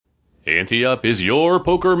Ante Up is your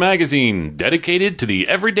poker magazine dedicated to the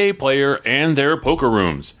everyday player and their poker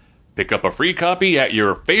rooms. Pick up a free copy at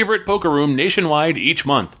your favorite poker room nationwide each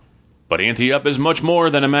month. But Ante Up is much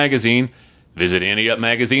more than a magazine. Visit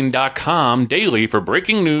AnteUpMagazine.com daily for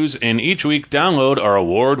breaking news and each week download our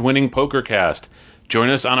award-winning PokerCast.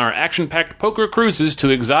 Join us on our action-packed poker cruises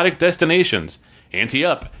to exotic destinations. Ante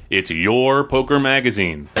Up, it's your poker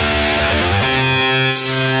magazine.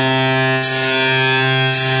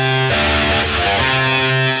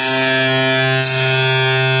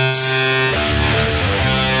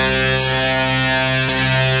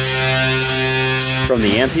 From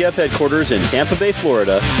the Ante Up headquarters in Tampa Bay,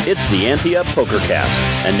 Florida, it's the Ante Up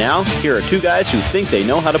PokerCast. And now, here are two guys who think they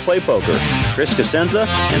know how to play poker, Chris Cosenza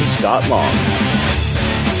and Scott Long.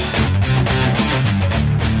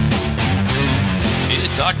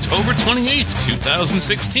 It's October 28th,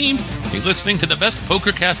 2016. You're listening to the best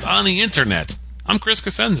PokerCast on the internet. I'm Chris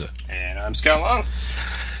Cosenza. And I'm Scott Long.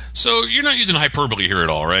 So, you're not using hyperbole here at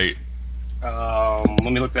all, right?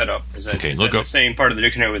 Let me look that up. Is that, okay, is look that up the same part of the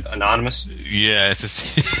dictionary with anonymous? Yeah,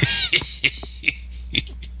 it's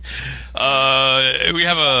we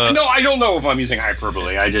have a... No, I don't know if I'm using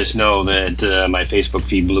hyperbole. I just know that my Facebook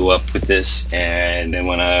feed blew up with this, and then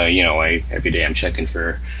when every day I'm checking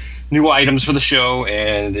for new items for the show,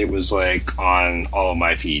 and it was like on all of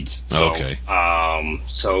my feeds. So, okay.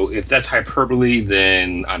 So if that's hyperbole,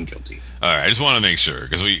 then I'm guilty. All right, I just want to make sure,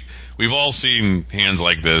 because we've all seen hands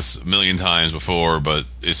like this a million times before, but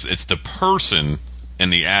it's the person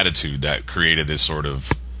and the attitude that created this sort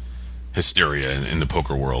of hysteria in the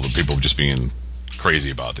poker world of people just being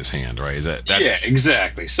crazy about this hand, right? Is that? Yeah,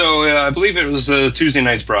 exactly. So I believe it was Tuesday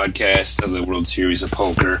night's broadcast of the World Series of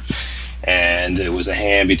Poker, and it was a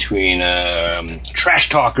hand between trash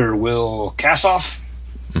talker Will Kassoff,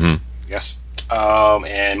 yes,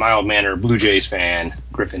 and mild mannered Blue Jays fan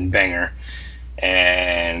Griffin Banger.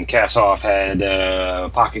 And Kassoff had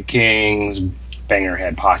pocket kings, Banger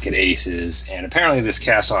had pocket aces, and apparently this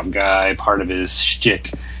Kassoff guy, part of his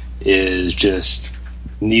shtick is just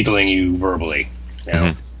needling you verbally. You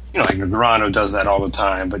know, like Negreanu does that all the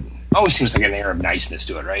time, but always seems like an air of niceness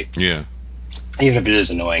to it, right? Yeah. Even if it is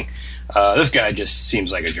annoying. This guy just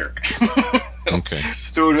seems like a jerk. Okay.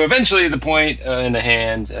 So eventually the point in the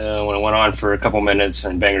hand, when it went on for a couple minutes,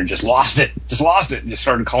 and Banger just lost it. Just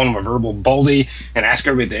started calling him a verbal bully and asked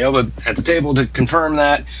everybody at the table to confirm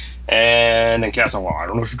that. And then Kassoff, well, I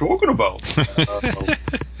don't know what you're talking about.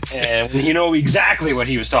 And you know exactly what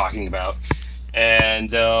he was talking about.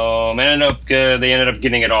 And they ended up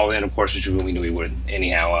getting it all in, of course, which we knew he would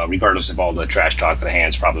anyhow, regardless of all the trash talk. The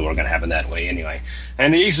hands probably were going to happen that way anyway.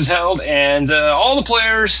 And the aces held, and all the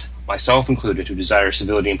players, myself included, who desire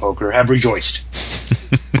civility in poker, have rejoiced.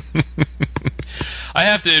 I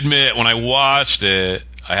have to admit, when I watched it,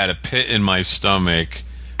 I had a pit in my stomach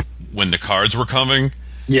when the cards were coming.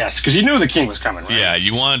 Yes, because you knew the king was coming, right? Yeah,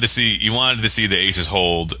 you wanted to see the aces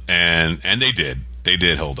hold, and they did. They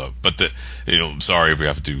did hold up, but sorry if we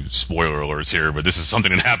have to do spoiler alerts here, but this is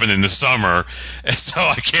something that happened in the summer, and so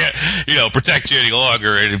I can't, protect you any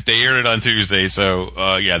longer. And if they aired it on Tuesday, so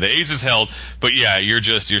the aces held, but yeah, your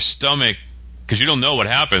stomach, because you don't know what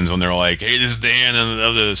happens when they're like, hey, this is the hand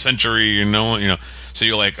of the century, so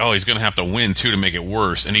you're like, oh, he's gonna have to win too to make it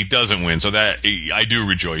worse, and he doesn't win, so that I do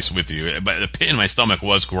rejoice with you. But the pit in my stomach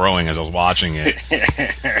was growing as I was watching it,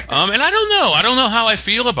 and I don't know how I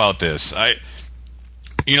feel about this. I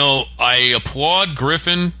applaud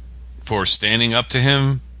Griffin for standing up to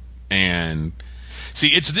him, and see,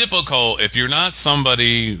 it's difficult if you're not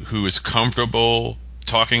somebody who is comfortable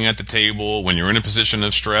talking at the table when you're in a position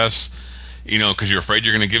of stress, because you're afraid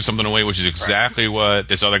you're going to give something away, which is exactly what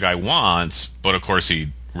this other guy wants, but of course he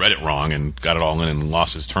read it wrong and got it all in and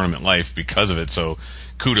lost his tournament life because of it, so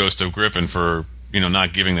kudos to Griffin for,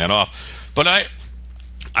 not giving that off. But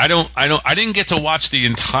I didn't get to watch the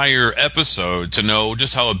entire episode to know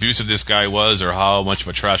just how abusive this guy was or how much of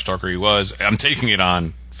a trash talker he was. I'm taking it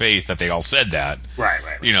on faith that they all said that. Right.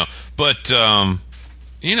 But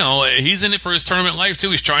he's in it for his tournament life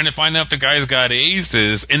too. He's trying to find out if the guy's got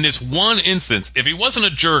aces. In this one instance, if he wasn't a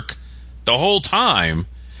jerk the whole time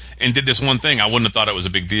and did this one thing, I wouldn't have thought it was a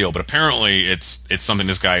big deal. But apparently it's something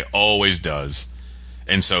this guy always does.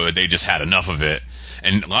 And so they just had enough of it.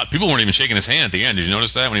 And a lot of people weren't even shaking his hand at the end. Did you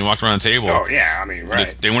notice that when he walked around the table? Oh, yeah, I mean,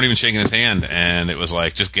 right. They weren't even shaking his hand, and it was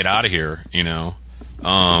like, just get out of here,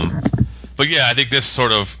 But yeah, I think this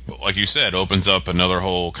sort of, like you said, opens up another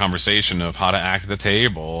whole conversation of how to act at the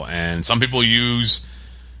table. And some people use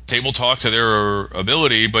table talk to their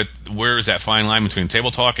ability, but where is that fine line between table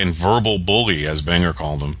talk and verbal bully, as Banger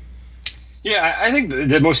called him? Yeah, I think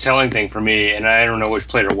the most telling thing for me, and I don't know which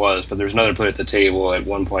player it was, but there was another player at the table at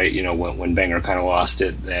one point, when Banger kind of lost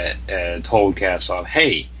it, that told Kassoff,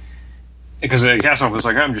 hey, because Kassoff was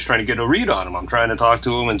like, I'm just trying to get a read on him. I'm trying to talk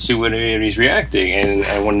to him and see when he's reacting.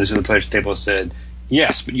 And one of the other players at the table said,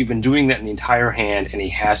 yes, but you've been doing that in the entire hand, and he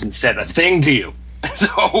hasn't said a thing to you.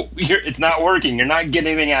 So it's not working. You're not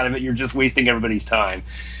getting anything out of it. You're just wasting everybody's time.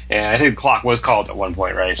 And I think the clock was called at one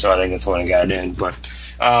point, right? So I think that's when it got in. But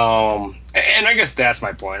and I guess that's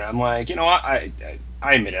my point. I'm like, I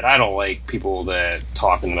admit it. I don't like people that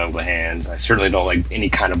talk in the middle of the hands. I certainly don't like any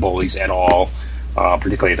kind of bullies at all,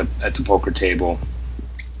 particularly at the poker table.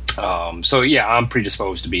 So yeah, I'm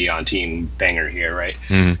predisposed to be on Team Banger here, right?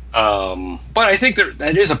 Mm-hmm. But I think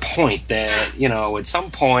that is a point that at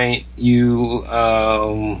some point you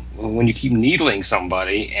when you keep needling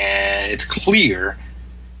somebody and it's clear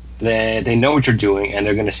that they know what you're doing and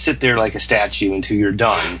they're going to sit there like a statue until you're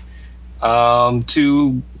done,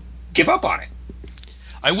 to give up on it.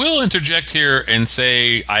 I will interject here and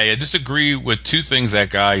say I disagree with two things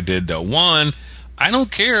that guy did, though. One, I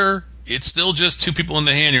don't care. It's still just two people in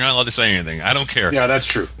the hand. You're not allowed to say anything. I don't care. Yeah, that's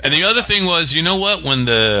true. And the other thing was, you know what? When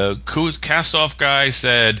the Kassoff guy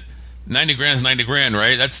said 90 grand is 90 grand,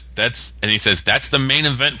 right? That's, and he says that's the main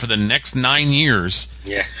event for the next 9 years.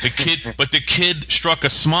 Yeah. But the kid struck a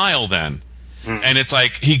smile then. And it's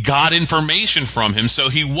like he got information from him, so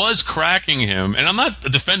he was cracking him. And I'm not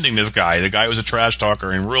defending this guy. The guy was a trash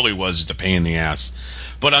talker and really was just a pain in the ass.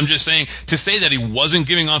 But I'm just saying, to say that he wasn't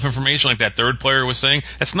giving off information like that third player was saying,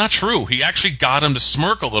 that's not true. He actually got him to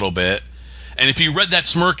smirk a little bit. And if he read that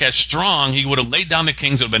smirk as strong, he would have laid down the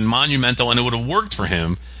kings. It would have been monumental, and it would have worked for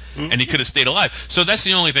him. And he could have stayed alive. So that's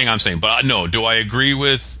the only thing I'm saying. But no, do I agree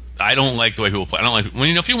with... I don't like the way people play. I don't like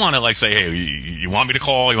when if you want to say, hey, you want me to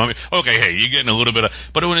call? You want me? Okay, hey, you're getting a little bit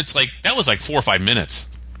of. But when it's like that was like 4 or 5 minutes.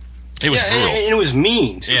 It was brutal. And it was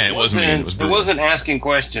mean too. Yeah, it was mean. It was brutal. It wasn't asking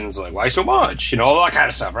questions like why so much, all that kind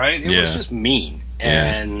of stuff, right? It was just mean.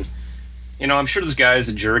 And I'm sure this guy's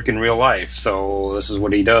a jerk in real life, so this is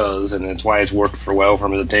what he does, and it's why it's worked for well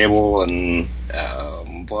from the table. And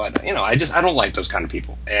but I don't like those kind of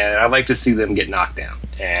people, and I like to see them get knocked down.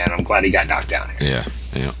 And I'm glad he got knocked down here.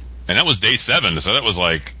 Yeah. And that was day 7, so that was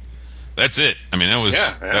like, that's it. I mean,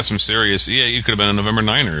 that's some serious. Yeah, you could have been a November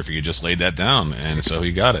 9er if you just laid that down, and so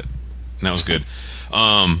he got it, and that was good.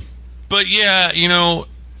 But yeah,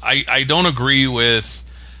 I don't agree with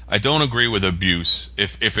abuse.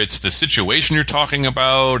 If it's the situation you're talking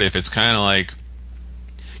about, if it's kind of like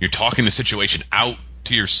you're talking the situation out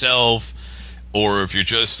to yourself, or if you're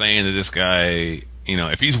just saying to this guy,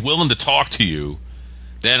 if he's willing to talk to you,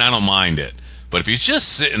 then I don't mind it. But if he's just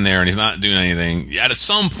sitting there and he's not doing anything, at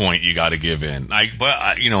some point you got to give in.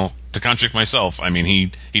 To contradict myself, I mean, he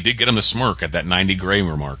did get him to smirk at that 90 grand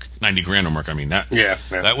remark. I mean,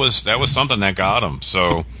 that was something that got him.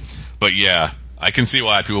 So, but yeah, I can see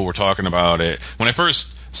why people were talking about it. When I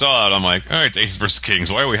first saw it, I'm like, all right, it's Aces versus Kings.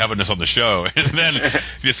 Why are we having this on the show? And then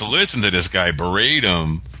just listen to this guy berate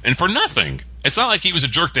him, and for nothing. It's not like he was a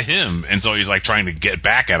jerk to him, and so he's like trying to get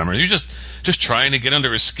back at him. Or he's just trying to get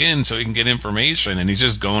under his skin so he can get information, and he's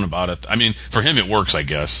just going about it. I mean, for him, it works, I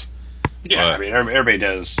guess. Yeah, I mean,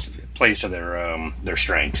 everybody plays to their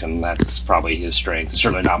strengths, and that's probably his strength. It's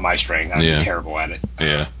certainly not my strength. I'm terrible at it.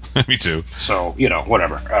 Yeah, me too. So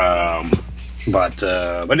whatever. But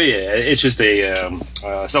yeah, it's just a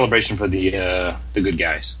celebration for the good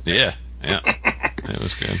guys. Yeah, it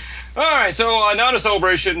was good. All right, so not a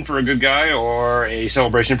celebration for a good guy or a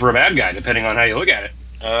celebration for a bad guy, depending on how you look at it.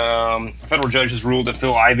 A federal judge has ruled that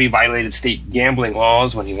Phil Ivey violated state gambling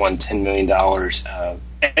laws when he won $10 million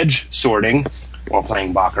edge sorting while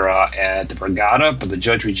playing Baccarat at the Borgata, but the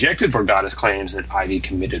judge rejected Borgata's claims that Ivey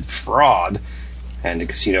committed fraud, and the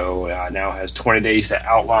casino now has 20 days to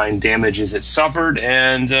outline damages it suffered.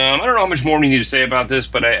 And I don't know how much more we need to say about this,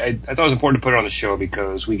 but I thought it was important to put it on the show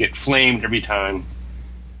because we get flamed every time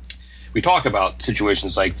we talk about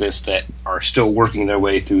situations like this that are still working their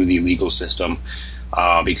way through the legal system,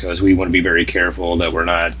 because we want to be very careful that we're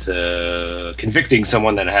not convicting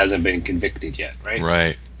someone that hasn't been convicted yet, right?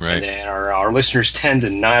 Right. And then our listeners tend to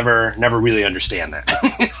never really understand that.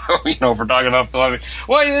 So, if we're talking about Phil Ivey,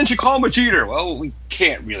 well, didn't you call him a cheater? Well, we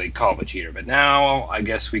can't really call him a cheater, but now I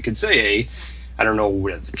guess we could say, I don't know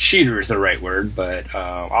whether cheater is the right word, but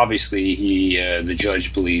obviously the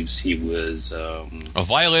judge believes he was a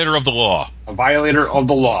violator of the law. A violator of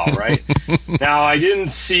the law, right? Now, I didn't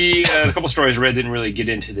see a couple stories I read didn't really get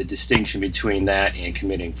into the distinction between that and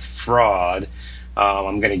committing fraud.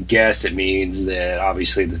 I'm going to guess it means that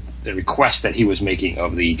obviously the request that he was making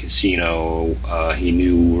of the casino, he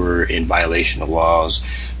knew were in violation of laws,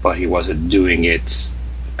 but he wasn't doing it.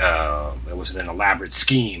 It wasn't an elaborate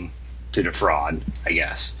scheme to defraud, I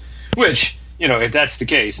guess. Which, if that's the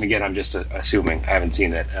case, and again, I'm just assuming, I haven't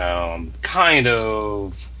seen it, kind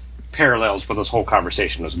of parallels what this whole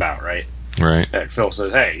conversation was about, right? Right. That Phil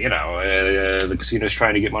says, hey, the casino's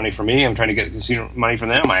trying to get money from me. I'm trying to get casino money from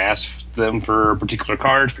them. I asked them for particular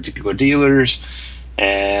cards, particular dealers,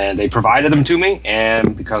 and they provided them to me.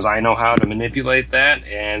 And because I know how to manipulate that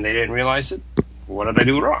and they didn't realize it, what did I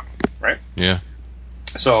do wrong? Right? Yeah.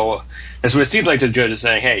 So that's what it seems like the judge is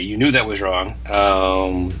saying, hey, you knew that was wrong,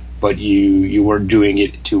 but you were doing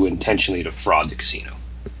it to intentionally defraud the casino.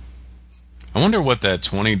 I wonder what that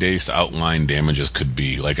 20 days to outline damages could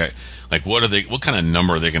be. What kind of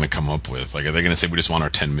number are they going to come up with? Like, are they going to say we just want our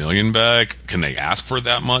 $10 million back? Can they ask for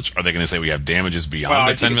that much? Are they going to say we have damages beyond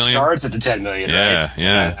the $10 million? It starts at the $10 million. Yeah, right?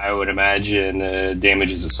 yeah. I would imagine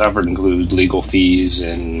damages suffered include legal fees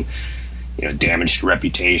and damage to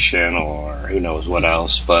reputation or who knows what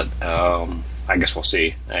else. But I guess we'll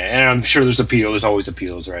see. And I'm sure there's appeal. There's always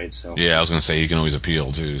appeals, right? So yeah, I was going to say you can always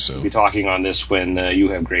appeal too. So we'll be talking on this when you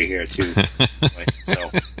have gray hair too.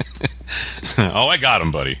 So. Oh, I got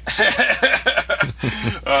him, buddy. But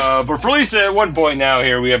for at least at one point now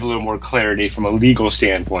here, we have a little more clarity from a legal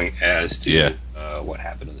standpoint as to what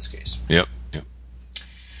happened in this case. Yep.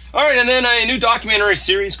 All right, and then a new documentary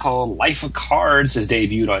series called Life of Cards has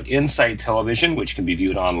debuted on Insight Television, which can be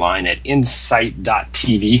viewed online at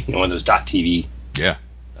insight.tv, one of those .tv. Yeah.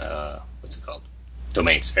 What's it called?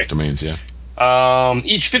 Domains, right? Domains, yeah.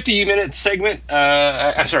 Each 50-minute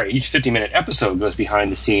each 50-minute episode goes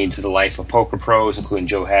behind the scenes of the life of poker pros, including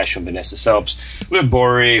Joe Hasham, Vanessa Selps, Liv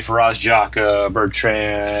Bory, Faraz Jaka,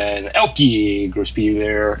 Bertrand, Elke,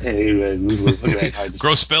 Grospellier. Look at that.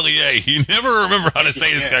 Grospellier. You never remember how to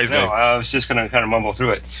say this guy's name. No, I was just going to kind of mumble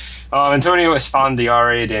through it. Antonio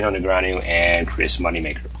Esfandiari, Daniel Negreanu, and Chris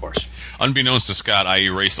Moneymaker, of course. Unbeknownst to Scott, I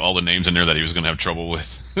erased all the names in there that he was going to have trouble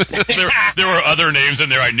with. there were other names in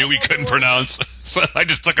there I knew he couldn't pronounce, so I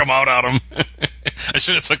just took them out on him. I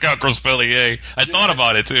should have took out Grospellier. I thought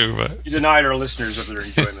about it too, but you denied our listeners of their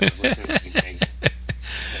enjoyment of listening to things.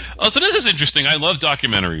 Oh, so this is interesting. I love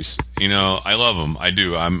documentaries. I love them. I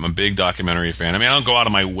do. I'm a big documentary fan. I mean, I don't go out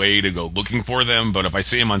of my way to go looking for them, but if I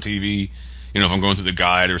see them on TV, if I'm going through the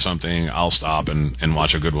guide or something, I'll stop and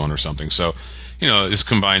watch a good one or something. So, this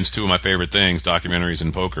combines two of my favorite things, documentaries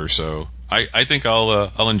and poker. So I think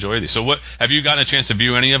I'll enjoy these. So have you gotten a chance to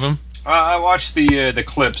view any of them? I watched the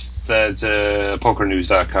clips that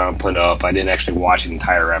PokerNews.com put up. I didn't actually watch an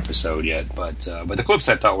entire episode yet, but the clips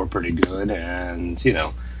I thought were pretty good. And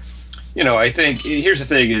I think here's the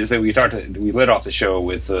thing: is that we led off the show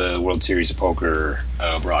with the World Series of Poker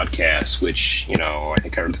broadcast, which I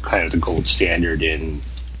think are kind of the gold standard in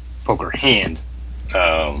poker hand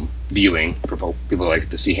viewing for people who like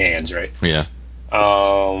to see hands, right? Yeah.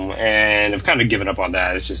 And I've kind of given up on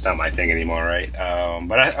that. It's just not my thing anymore, right?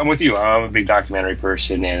 But I'm with you. I'm a big documentary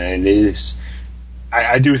person, and it is.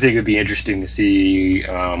 I do think it'd be interesting to see,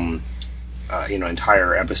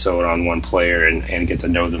 entire episode on one player and get to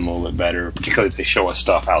know them a little bit better, particularly if they show us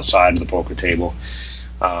stuff outside of the poker table.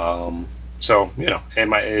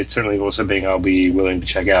 It's certainly something I'll be willing to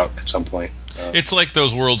check out at some point. It's like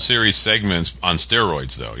those World Series segments on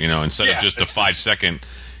steroids, though. Instead of just a 5-second,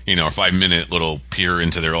 or 5-minute little peer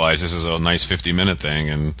into their lives, this is a nice 50-minute thing,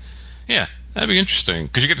 and yeah, that'd be interesting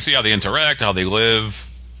because you get to see how they interact, how they live,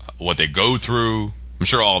 what they go through. I'm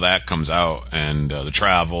sure all that comes out, and the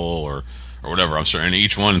travel or whatever. I'm sure, and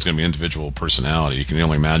each one is going to be individual personality. You can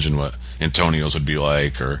only imagine what Antonio's would be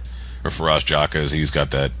like, or Faraz Jaka's. He's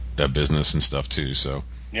got that business and stuff too. So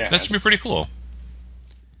yeah, that should be pretty cool.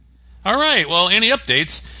 All right. Well, any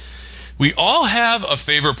updates? We all have a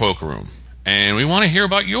favorite poker room, and we want to hear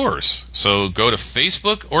about yours. So go to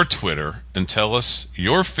Facebook or Twitter and tell us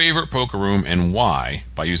your favorite poker room and why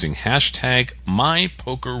by using hashtag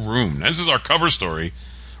 #MyPokerRoom. Now, this is our cover story,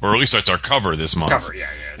 or at least that's our cover this month. Cover, yeah.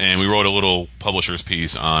 And we wrote a little publisher's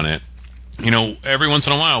piece on it. Every once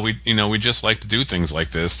in a while, we just like to do things like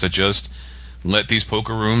this to just let these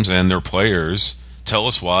poker rooms and their players tell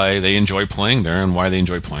us why they enjoy playing there and why they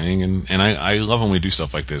enjoy playing. And I love when we do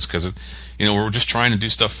stuff like this because, we're just trying to do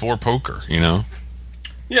stuff for poker, Yeah,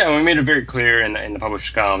 we made it very clear in the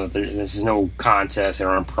publisher's column that this is no contest. There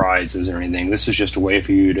aren't prizes or anything. This is just a way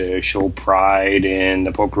for you to show pride in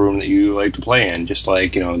the poker room that you like to play in, just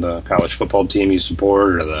like, the college football team you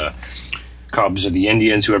support or the Cubs or the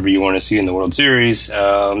Indians, whoever you want to see in the World Series.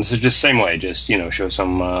 This is just the same way, just, show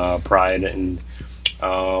some pride and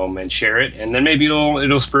and share it, and then maybe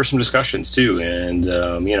it'll spur some discussions too. And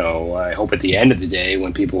I hope at the end of the day,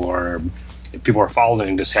 when if people are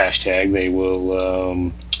following this hashtag, they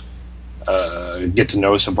will get to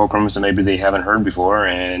know some poker rooms that maybe they haven't heard before,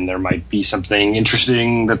 and there might be something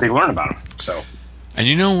interesting that they learn about them. So. And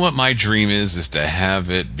you know what my dream is to have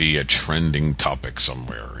it be a trending topic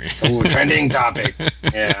somewhere. Ooh, trending topic.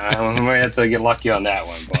 Yeah, I might have to get lucky on that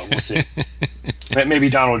one, but we'll see. Maybe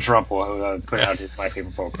Donald Trump will put out My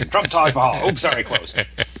Favorite Poker. Trump Taj Mahal. Oops, sorry, close.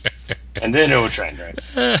 And then it will trend,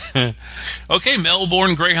 right? Okay,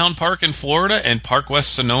 Melbourne Greyhound Park in Florida and Park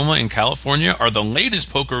West Sonoma in California are the latest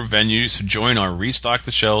poker venues to join our Restock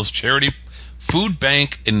the Shelves charity food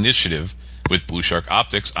bank initiative with Blue Shark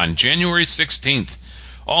Optics on January 16th.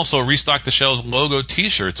 Also, Restock the Shelves logo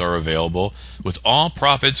t-shirts are available, with all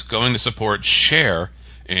profits going to support SHARE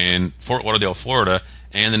in Fort Lauderdale, Florida,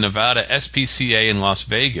 and the Nevada SPCA in Las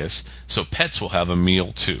Vegas, so pets will have a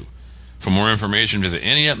meal too. For more information, visit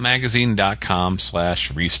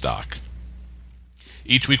anteupmagazine.com/restock.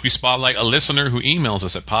 Each week we spotlight a listener who emails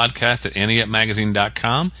us at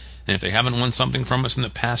podcast@anteupmagazine.com, and if they haven't won something from us in the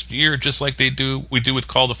past year, just like we do with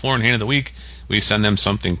Call the Floor and Hand of the Week, we send them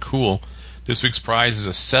something cool. This week's prize is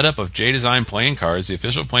a setup of J-Design playing cards, the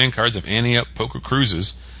official playing cards of Ante Up Poker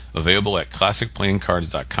Cruises, available at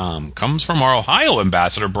classicplayingcards.com. Comes from our Ohio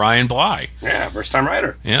ambassador, Brian Bly. Yeah, first-time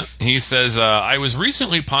writer. Yeah, he says, I was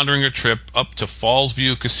recently pondering a trip up to Falls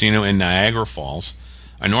View Casino in Niagara Falls.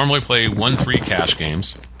 I normally play 1-3 cash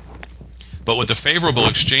games, but with a favorable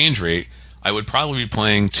exchange rate, I would probably be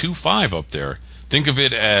playing 2-5 up there. Think of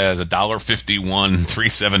it as a $1.51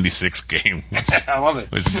 376 game. I love it.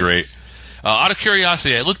 It was great. Out of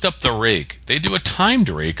curiosity, I looked up the rake. They do a timed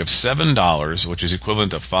rake of $7, which is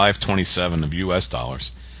equivalent to $5.27 of U.S.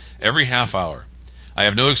 dollars, every half hour. I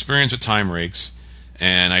have no experience with time rakes,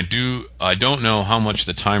 and I don't know how much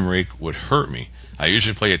the time rake would hurt me. I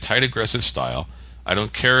usually play a tight, aggressive style. I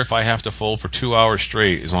don't care if I have to fold for 2 hours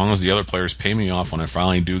straight, as long as the other players pay me off when I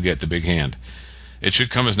finally do get the big hand. It should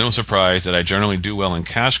come as no surprise that I generally do well in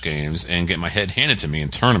cash games and get my head handed to me in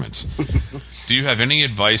tournaments. Do you have any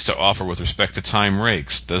advice to offer with respect to time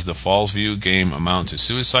rakes? Does the Falls View game amount to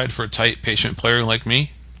suicide for a tight, patient player like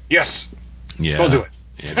me? Yes. Yeah. Don't do it.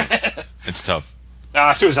 Yeah, it's tough.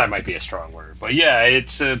 Suicide might be a strong word, but yeah,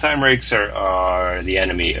 it's time rakes are the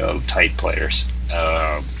enemy of tight players.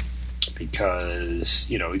 Because,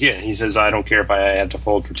 again, he says, I don't care if I have to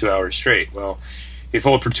fold for 2 hours straight. Well, if you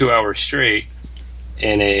fold for 2 hours straight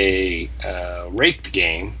in a raked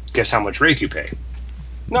game, guess how much rake you pay?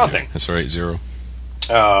 Nothing. That's right, 0.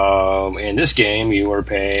 In this game, you are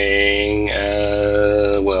paying,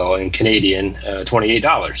 in Canadian,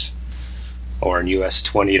 $28. Or in U.S.,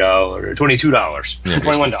 $20, $22. Yeah,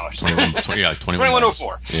 $21.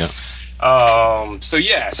 $21.04. Yeah. So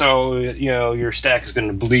your stack is going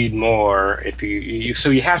to bleed more if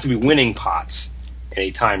you have to be winning pots in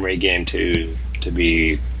a time rate game to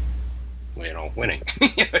be winning.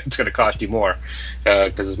 It's going to cost you more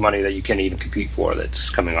because it's money that you can't even compete for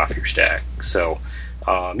that's coming off your stack. So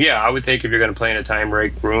I would think if you're going to play in a time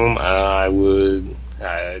rate room, I would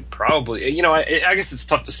probably I guess it's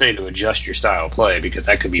tough to say to adjust your style of play because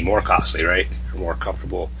that could be more costly, right? Or more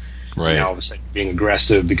comfortable. Right. All of a sudden being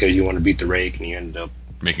aggressive because you want to beat the rake and you end up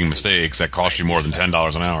making mistakes that cost you more than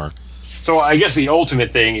 $10 an hour. So I guess the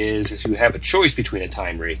ultimate thing is if you have a choice between a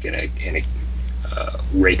time rake and a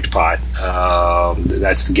raked pot,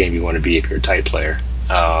 that's the game you want to be if you're a tight player.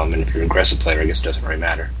 And if you're an aggressive player, I guess it doesn't really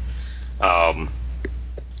matter. Or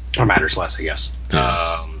matters less, I guess.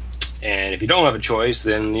 And if you don't have a choice,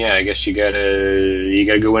 then I guess you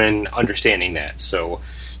gotta go in understanding that. So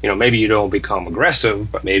maybe you don't become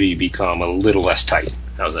aggressive, but maybe you become a little less tight.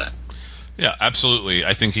 How's that? Yeah, absolutely.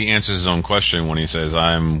 I think he answers his own question when he says,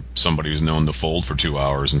 I'm somebody who's known to fold for 2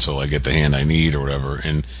 hours until I get the hand I need or whatever.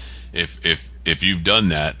 And if you've done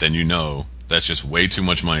that, then that's just way too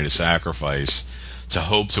much money to sacrifice to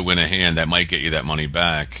hope to win a hand that might get you that money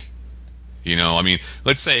back.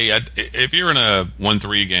 Let's say if you're in a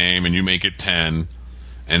 1-3 game and you make it 10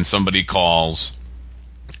 and somebody calls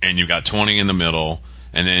and you got 20 in the middle,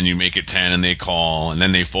 and then you make it 10 and they call, and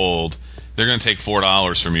then they fold, they're going to take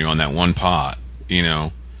 $4 from you on that one pot,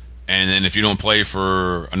 And then if you don't play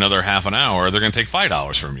for another half an hour, they're going to take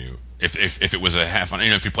 $5 from you. If it was a half an,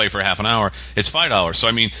 if you play for half an hour, it's $5.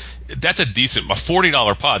 So, that's a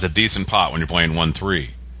 $40 pot's a decent pot when you're playing 1-3. You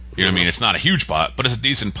know what I mean? It's not a huge pot, but it's a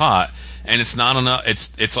decent pot, and it's not enough.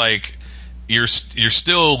 It's like they're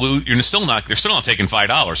still not taking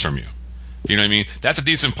 $5 from you. You know what I mean? That's a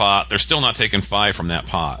decent pot. They're still not taking 5 from that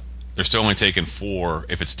pot. They're still only taking 4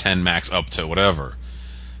 if it's 10 max up to whatever.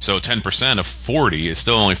 So 10% of 40 is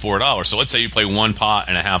still only $4. So let's say you play one pot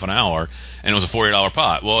in a half an hour, and it was a $40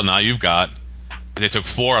 pot. Well, now they took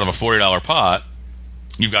 4 out of a $40 pot.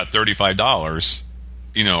 You've got $35, or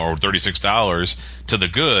 $36 to the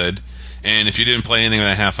good. And if you didn't play anything in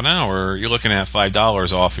a half an hour, you're looking at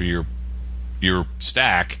 $5 off of your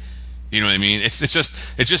stack. You know what I mean? It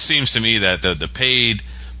just seems to me that the paid,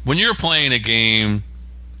 when you're playing a game,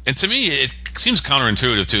 and to me it seems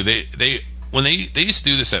counterintuitive too. When they used to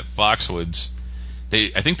do this at Foxwoods,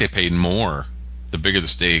 I think they paid more the bigger the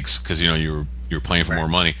stakes, because you were playing for more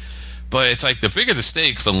money. But it's like the bigger the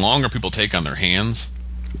stakes, the longer people take on their hands.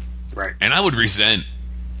 Right. And I would resent,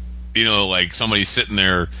 like somebody sitting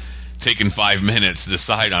there taking 5 minutes to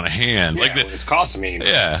decide on a hand. Yeah, it's costing me.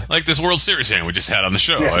 Yeah, like this World Series hand we just had on the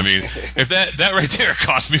show. Yeah. I mean, if that right there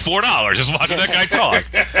cost me $4 just watching that guy talk.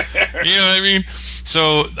 You know what I mean?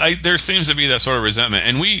 So there seems to be that sort of resentment.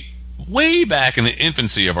 And way back in the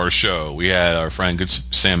infancy of our show, we had our friend good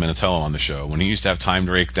Sam Minatello on the show when he used to have Time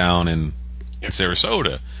Drake down in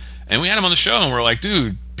Sarasota. And we had him on the show, and we're like,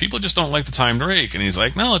 dude, people just don't like the Time Drake. And he's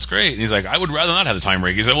like, no, it's great. And he's like, I would rather not have the Time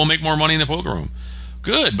Drake. He said, we'll make more money in the poker room.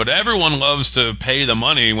 Good, but everyone loves to pay the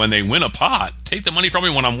money when they win a pot. Take the money from me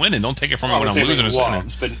when I'm winning. Don't take it from me when I'm losing.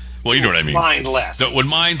 Well, you know what I mean. Mind less. Would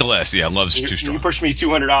mind less. Yeah, love's too strong. You push me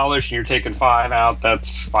 $200 and you're taking 5 out.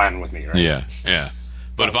 That's fine with me, right? Yeah.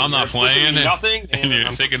 But if I'm not playing and you're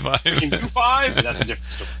taking 5, pushing you 5, that's a different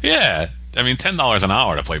story. Yeah, I mean, $10 an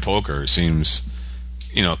hour to play poker seems,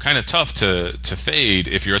 kind of tough to fade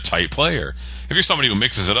if you're a tight player. If you're somebody who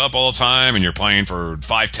mixes it up all the time and you're playing for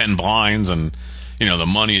 5-10 blinds and the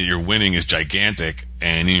money that you're winning is gigantic,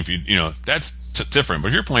 and if that's different. But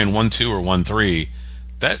if you're playing 1-2 or 1-3,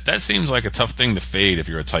 that seems like a tough thing to fade if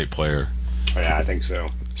you're a tight player. Yeah, I think so.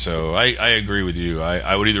 So I agree with you.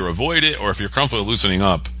 I would either avoid it, or if you're comfortable loosening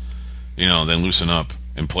up, then loosen up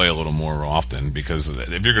and play a little more often. Because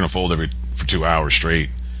if you're going to fold for 2 hours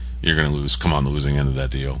straight, you're going to come on the losing end of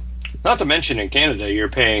that deal. Not to mention, in Canada, you're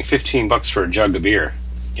paying $15 for a jug of beer.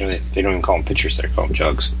 They don't even call them pitchers; they call them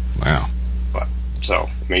jugs. Wow. So,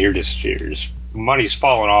 I mean, you're just money's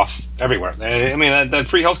falling off everywhere. I mean, that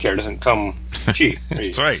free healthcare doesn't come cheap.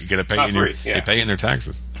 That's right. You got to pay they pay in their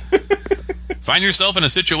taxes. Find yourself in a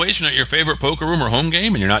situation at your favorite poker room or home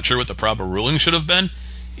game and you're not sure what the proper ruling should have been?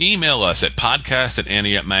 Email us at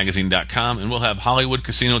podcast@anteupmagazine.com and we'll have Hollywood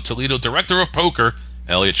Casino Toledo Director of Poker,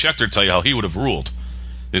 Elliot Schechter, tell you how he would have ruled.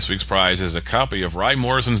 This week's prize is a copy of Rye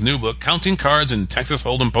Morrison's new book, Counting Cards in Texas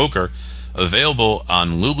Hold'em Poker, available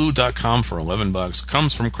on Lulu.com for $11.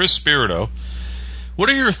 Comes from Chris Spirito. What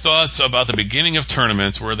are your thoughts about the beginning of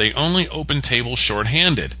tournaments where they only open tables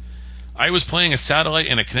short-handed? I was playing a satellite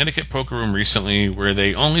in a Connecticut poker room recently where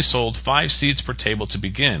they only sold 5 seats per table to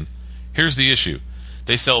begin. Here's the issue.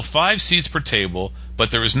 They sell 5 seats per table,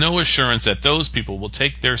 but there is no assurance that those people will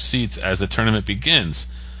take their seats as the tournament begins.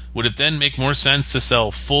 Would it then make more sense to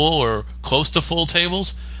sell full or close to full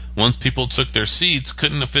tables? Once people took their seats,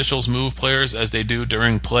 couldn't officials move players as they do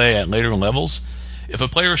during play at later levels? If a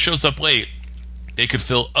player shows up late, they could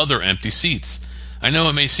fill other empty seats. I know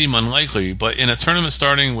it may seem unlikely, but in a tournament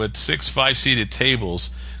starting with 6 5-seated tables,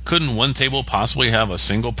 couldn't one table possibly have a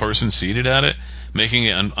single person seated at it, making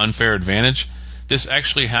it an unfair advantage? This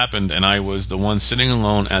actually happened, and I was the one sitting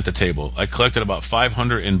alone at the table. I collected about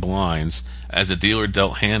 500 in blinds as the dealer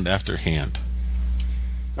dealt hand after hand.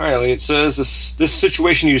 All right, Elliot says, this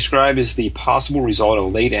situation you describe is the possible result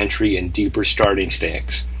of late entry and deeper starting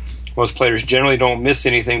stakes. Most players generally don't miss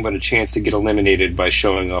anything but a chance to get eliminated by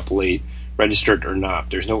showing up late, registered or not.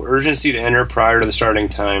 There's no urgency to enter prior to the starting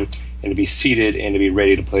time and to be seated and to be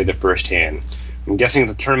ready to play the first hand. I'm guessing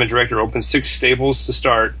the tournament director opens 6 tables to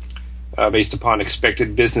start based upon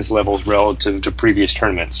expected business levels relative to previous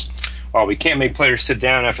tournaments. While we can't make players sit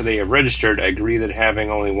down after they have registered, I agree that having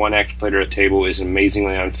only one active player at a table is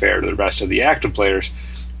amazingly unfair to the rest of the active players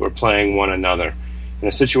who are playing one another. In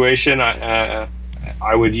a situation, I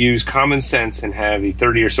would use common sense and have the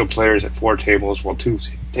 30 or so players at 4 tables while 2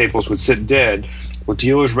 tables would sit dead, with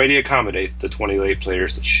dealers ready to accommodate the 20 late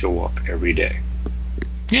players that show up every day.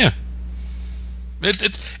 Yeah.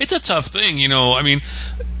 It's a tough thing, I mean,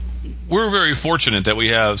 we're very fortunate that we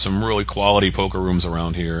have some really quality poker rooms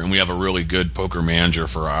around here, and we have a really good poker manager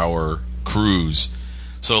for our crews.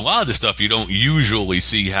 So a lot of the stuff you don't usually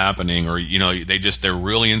see happening, or they're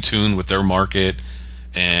really in tune with their market,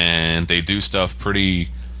 and they do stuff pretty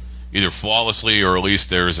either flawlessly, or at least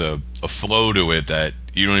there's a flow to it that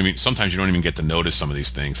sometimes you don't even get to notice some of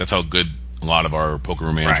these things. That's how good a lot of our poker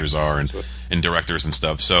room managers are and directors and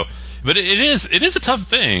stuff. So But it is a tough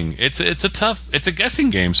thing. It's a guessing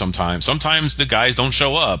game sometimes. Sometimes the guys don't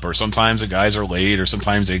show up, or sometimes the guys are late, or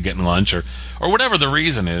sometimes they get in lunch, or whatever the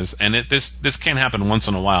reason is. And this can happen once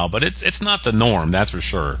in a while, but it's not the norm, that's for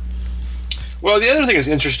sure. Well, the other thing that's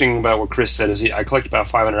interesting about what Chris said is I collect about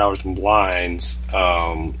 $500 in blinds.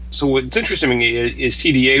 So what's interesting is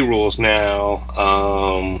TDA rules now.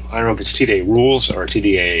 I don't know if it's TDA rules or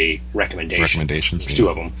TDA recommendations. There's two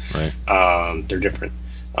of them. Right. They're different.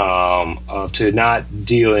 To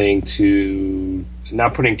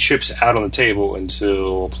not putting chips out on the table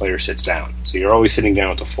until a player sits down. So you're always sitting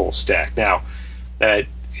down with a full stack. Now, that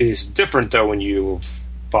is different, though, when you've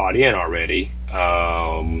bought in already.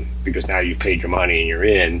 Because now you've paid your money and you're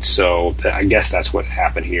in. So I guess that's what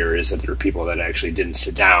happened here, is that there are people that actually didn't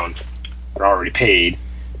sit down but already paid,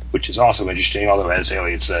 which is also interesting. Although, as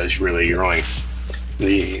Elliot says, really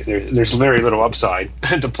there's very little upside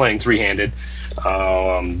to playing three-handed,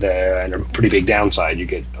 and a pretty big downside. You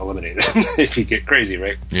get eliminated if you get crazy,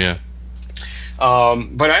 right? Yeah.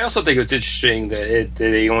 But I also think it's interesting that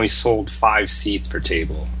they only sold 5 seats per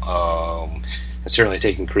table. And certainly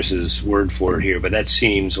taking Chris's word for it here, but that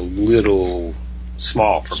seems a little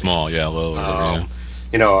small for me. Small, yeah, low.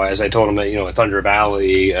 Yeah. As I told him, at Thunder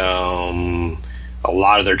Valley, a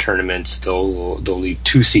lot of their tournaments they'll leave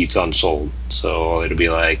 2 seats unsold, so it'll be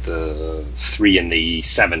like the 3 and the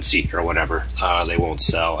 7 seat or whatever. They won't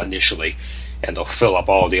sell initially, and they'll fill up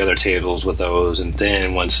all the other tables with those, and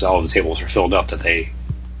then once all the tables are filled up that they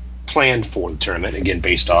planned for the tournament, again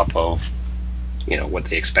based off of what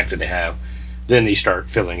they expected to have. Then they start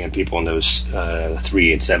filling in people in those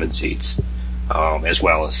 3 and 7 seats, as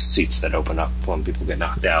well as seats that open up when people get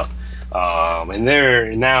knocked out. And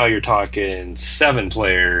there now you're talking 7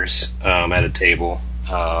 players at a table,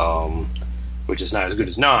 which is not as good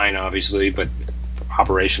as 9, obviously, but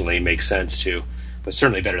operationally makes sense too. But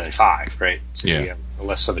certainly better than 5, right? So you have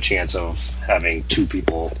less of a chance of having 2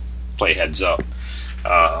 people play heads up.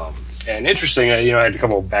 And interesting, I had a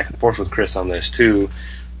couple back and forth with Chris on this too.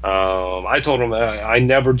 I told him I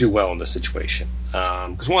never do well in this situation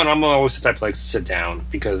because one, I'm always the type that likes to sit down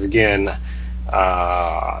because again,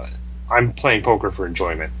 I'm playing poker for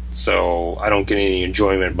enjoyment, so I don't get any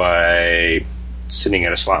enjoyment by sitting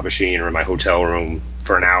at a slot machine or in my hotel room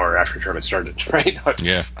for an hour after the tournament started. Right?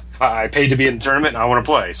 Yeah. I paid to be in the tournament, and I want to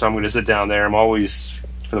play, so I'm going to sit down there. I'm always,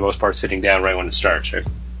 for the most part, sitting down right when it starts. Right?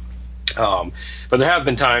 But there have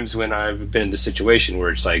been times when I've been in the situation where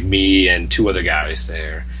it's like me and 2 other guys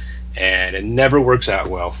there, and it never works out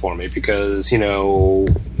well for me because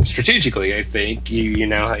strategically I think you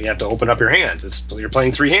have to open up your hands. You're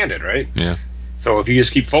playing three-handed, right? Yeah. So if you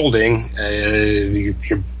just keep folding, you're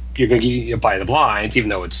going to buy the blinds, even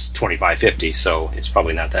though it's 25-50, so it's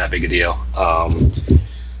probably not that big a deal.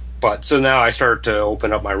 But so now I start to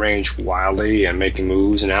open up my range wildly and making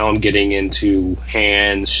moves, and now I'm getting into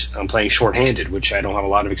hands. I'm playing short-handed, which I don't have a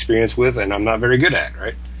lot of experience with, and I'm not very good at,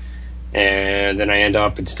 right? And then I end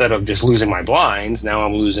up, instead of just losing my blinds, now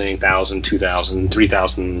I'm losing 1,000, 2,000,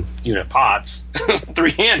 3,000 unit pots,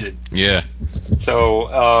 three-handed. Yeah.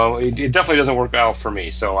 So it definitely doesn't work out for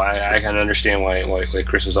me. So I can understand why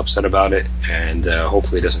Chris was upset about it, and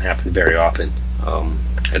hopefully it doesn't happen very often.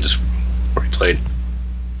 I just replayed.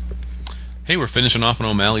 Hey, we're finishing off on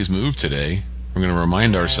O'Malley's move today. We're going to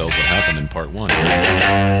remind ourselves what happened in part 1.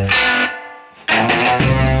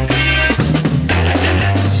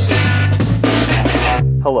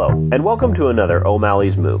 Hello, and welcome to another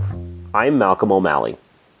O'Malley's Move. I'm Malcolm O'Malley.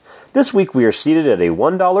 This week we are seated at a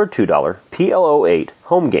 $1, $2 PLO8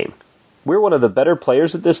 home game. We're one of the better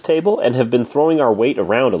players at this table and have been throwing our weight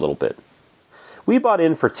around a little bit. We bought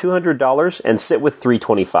in for $200 and sit with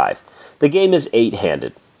 $325. The game is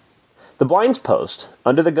 8-handed. The blinds post,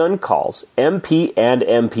 under the gun calls, MP and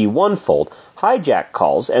MP1 fold, hijack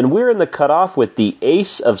calls, and we're in the cutoff with the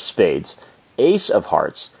ace of spades, ace of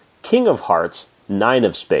hearts, king of hearts, 9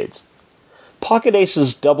 of spades. Pocket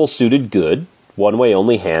aces double suited good, one way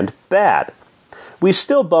only hand bad. We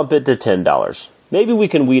still bump it to $10. Maybe we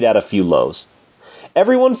can weed out a few lows.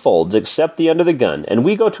 Everyone folds except the under the gun, and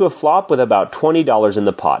we go to a flop with about $20 in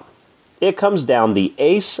the pot. It comes down the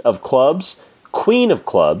ace of clubs, queen of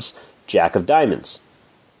clubs, jack of diamonds.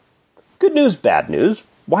 Good news, bad news.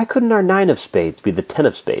 Why couldn't our 9 of spades be the 10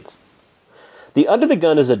 of spades? The under the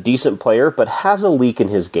gun is a decent player, but has a leak in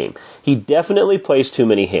his game. He definitely plays too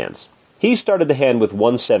many hands. He started the hand with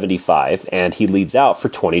 $175, and he leads out for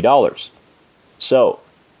 $20. So,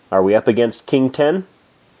 are we up against King 10?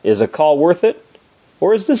 Is a call worth it?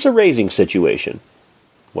 Or is this a raising situation?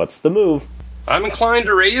 What's the move? I'm inclined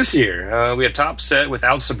to raise here. We have top set with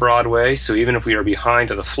outs of Broadway, so even if we are behind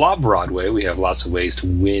to the flop Broadway, we have lots of ways to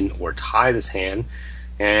win or tie this hand.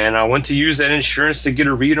 And I want to use that insurance to get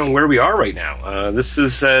a read on where we are right now. This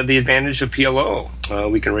is the advantage of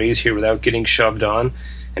PLO. We can raise here without getting shoved on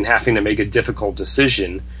and having to make a difficult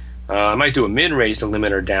decision. I might do a min-raise to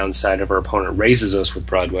limit our downside if our opponent raises us with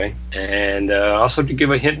Broadway, and also to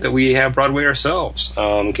give a hint that we have Broadway ourselves,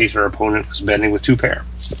 in case our opponent was betting with two pair.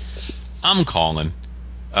 I'm calling.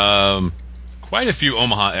 Quite a few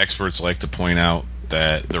Omaha experts like to point out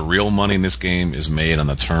that the real money in this game is made on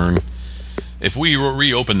the turn. If we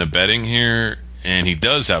reopen the betting here, and he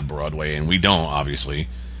does have Broadway, and we don't, obviously,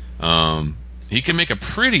 he can make a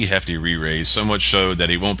pretty hefty re-raise, so much so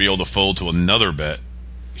that he won't be able to fold to another bet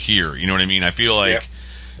here. You know what I mean? I feel like,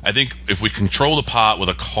 I think if we control the pot with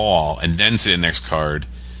a call and then say the next card,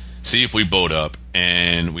 see if we boat up,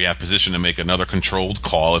 and we have position to make another controlled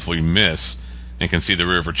call if we miss, and can see the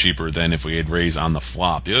river cheaper than if we had raised on the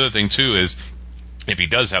flop. The other thing, too, is if he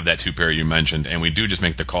does have that two pair you mentioned, and we do just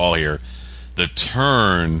make the call here, the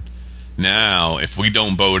turn now, if we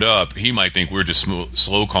don't boat up, he might think we're just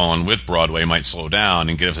slow calling with Broadway, might slow down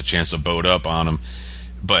and give us a chance to boat up on him.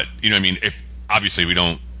 But, you know what I mean, if obviously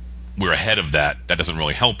we're ahead of that doesn't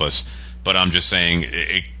really help us. But I'm just saying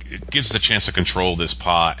it gives us a chance to control this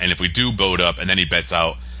pot, and if we do boat up and then he bets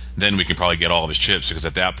out, then we can probably get all of his chips, because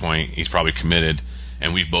at that point he's probably committed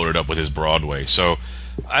and we've boated up with his Broadway. So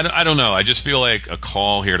I don't know. I just feel like a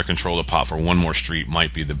call here to control the pot for one more street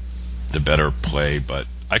might be the better play, but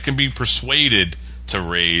I can be persuaded to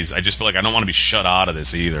raise. I just feel like I don't want to be shut out of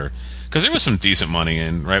this either, because there was some decent money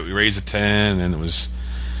in, right? We raised a 10 and it was,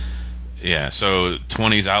 so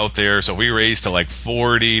 20's out there. So if we raise to like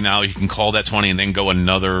 40, now you can call that 20 and then go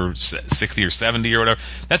another 60 or 70 or whatever.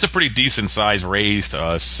 That's a pretty decent size raise to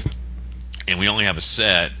us, and we only have a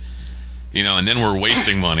set, and then we're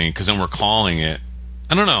wasting money because then we're calling it.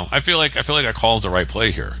 I don't know. I feel like a call's the right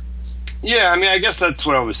play here. Yeah, I mean, I guess that's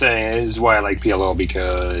what I was saying. Is why I like PLO,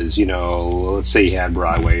 because, let's say he had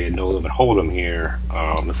Broadway and no limit hold'em here.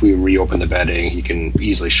 If we reopen the betting, he can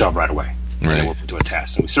easily shove right away. And then we'll do a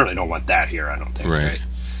test. And we certainly don't want that here, I don't think. Right.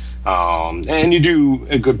 And you do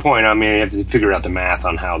a good point. I mean, you have to figure out the math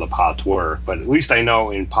on how the pots work. But at least I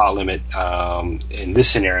know in pot limit, in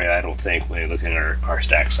this scenario, I don't think, when you look at our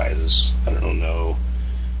stack sizes, I don't know.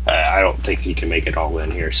 I don't think he can make it all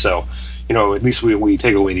in here. So, at least we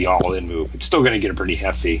take away the all-in move. It's still going to get a pretty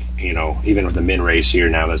hefty, even with the min raise here.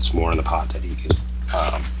 Now that's more in the pot that he can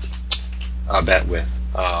bet with.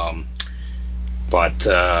 But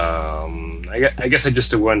I guess I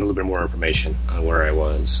just want a little bit more information on where I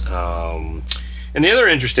was. And the other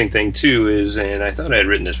interesting thing, too, is, and I thought I had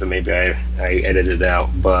written this, but maybe I edited it out,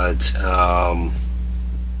 but,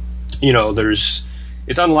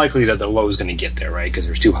 it's unlikely that the low is going to get there, right? Because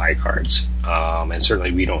there's two high cards. And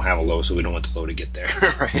certainly we don't have a low, so we don't want the low to get there,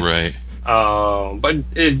 right? Right. But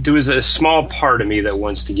there was a small part of me that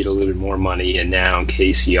wants to get a little bit more money, and now in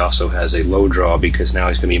case he also has a low draw, because now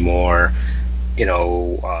he's going to be more,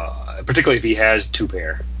 particularly if he has two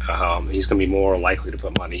pair, he's going to be more likely to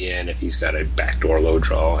put money in if he's got a backdoor low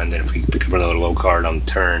draw, and then if we pick up another low card on the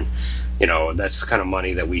turn, that's the kind of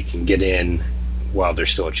money that we can get in while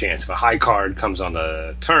there's still a chance. If a high card comes on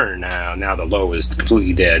the turn, now the low is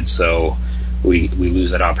completely dead, so we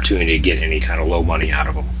lose that opportunity to get any kind of low money out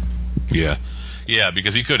of him. Yeah,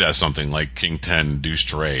 because he could have something like King 10, Deuce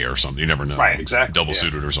Tray or something. You never know. Right, exactly. Double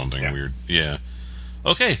suited or something weird. Yeah.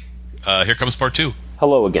 Okay, here comes part 2.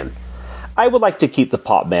 Hello again. I would like to keep the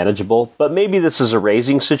pot manageable, but maybe this is a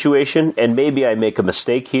raising situation, and maybe I make a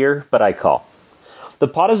mistake here, but I call. The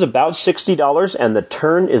pot is about $60, and the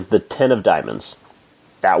turn is the 10 of diamonds.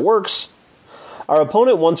 That works. Our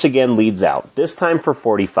opponent once again leads out, this time for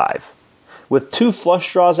 45. With two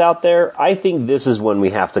flush draws out there, I think this is when we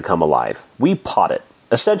have to come alive. We pot it,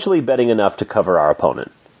 essentially betting enough to cover our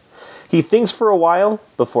opponent. He thinks for a while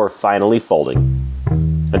before finally folding.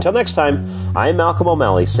 Until next time, I'm Malcolm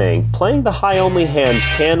O'Malley saying playing the high-only hands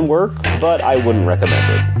can work, but I wouldn't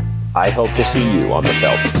recommend it. I hope to see you on the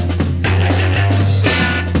felt.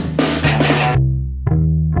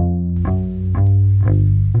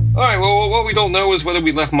 All right, well, what we don't know is whether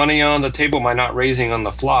we left money on the table by not raising on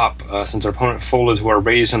the flop. Since our opponent folded to our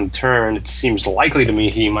raise on the turn, it seems likely to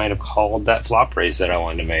me he might have called that flop raise that I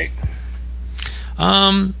wanted to make.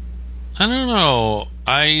 I don't know.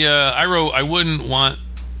 I wrote I wouldn't want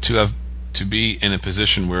to be in a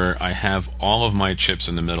position where I have all of my chips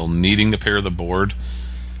in the middle needing to pair the board.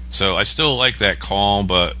 So I still like that call,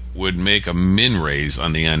 but would make a min raise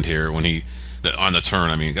on the end here on the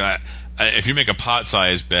turn. I mean, if you make a pot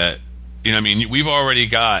size bet you know, I mean, we've already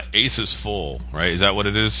got aces full, right? Is that what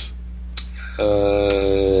it is?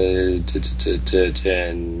 Or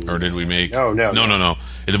did we make... No.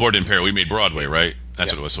 The board didn't pair. We made Broadway, right?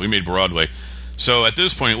 That's what it was. So we made Broadway. So at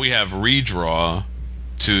this point, we have redraw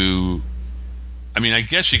to... I mean, I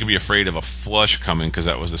guess you could be afraid of a flush coming because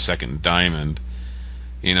that was the second diamond,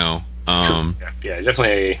 you know. Yeah,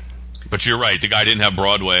 definitely. But you're right. The guy didn't have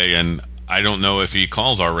Broadway, and I don't know if he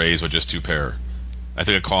calls our raise with just two pair. I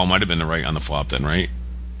think a call might have been the right on the flop then, right?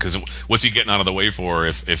 Because what's he getting out of the way for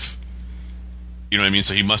if you know what I mean?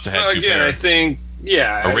 So he must have had two pair. I think,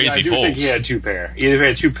 a raise I he do folds. think he had two pair. Either he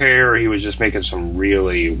had two pair or he was just making some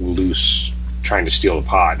really loose, trying to steal the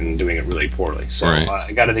pot and doing it really poorly. So Right.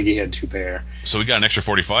 I got to think he had two pair. So we got an extra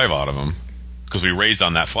 45 out of him because we raised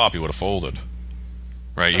on that flop. He would have folded,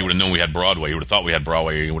 right? He would have known we had Broadway. He would have thought we had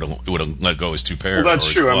Broadway. He would have let go his two pair. Well, that's or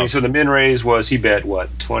his true. I mean, bluff. so the min raise was he bet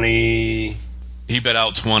what 20. He bet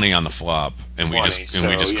out 20 on the flop, and we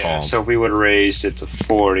just called. So if we would have raised it to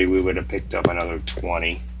 40, we would have picked up another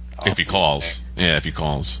 20. If he calls, if he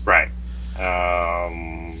calls, right.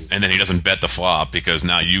 And then he doesn't bet the flop because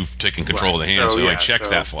now you've taken control of the hand, so he checks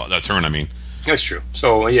that flop, that turn. I mean, that's true.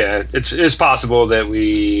 So yeah, it's possible that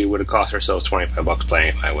we would have cost ourselves $25 playing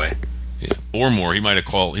it my way. yeah, or more. He might have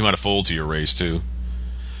called. He might have folded to your raise too.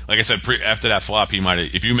 Like I said, after that flop, he might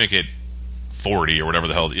have. If you make it 40 or whatever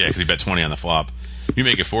the hell, because he bet 20 on the flop. If you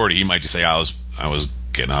make it 40, he might just say, I was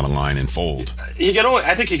getting out of line and fold. I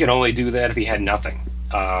think he could only do that if he had nothing.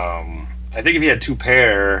 I think if he had two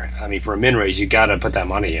pair, I mean, for a min raise, you got to put that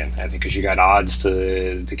money in. I think because you got odds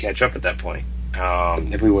to catch up at that point.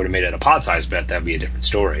 If we would have made it a pot size bet, that'd be a different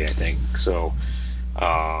story. I think so.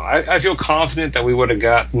 I feel confident that we would have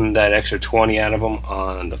gotten that extra 20 out of him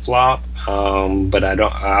on the flop, but I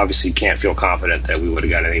obviously can't feel confident that we would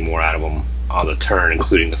have got any more out of him on the turn,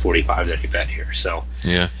 including the 45 that he bet here. So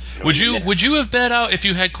yeah, would you have bet out if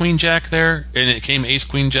you had Queen Jack there and it came Ace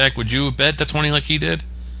Queen Jack? Would you have bet the 20 like he did?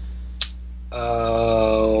 You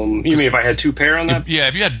mean if I had two pair on that? Yeah,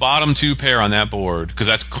 if you had bottom two pair on that board, because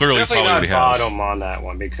that's clearly definitely probably not what he has. bottom on that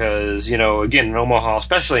one because again in Omaha,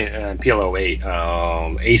 especially in PLO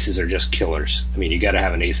 8, aces are just killers. I mean, you got to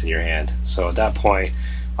have an ace in your hand. So at that point,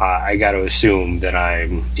 I got to assume that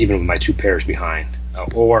I'm even with my two pairs behind,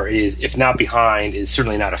 or if not behind, is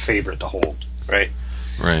certainly not a favorite to hold. Right.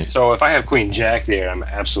 Right. So if I have Queen Jack there, I'm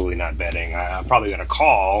absolutely not betting. I'm probably going to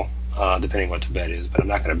call. Depending what the bet is, but I'm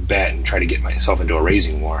not going to bet and try to get myself into a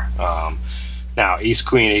raising war. Now, Ace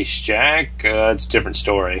Queen, Ace Jack, it's a different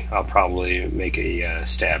story. I'll probably make a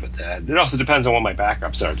stab at that. It also depends on what my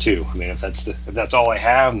backups are too. I mean, if that's all I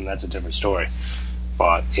have, then that's a different story.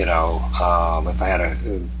 But if I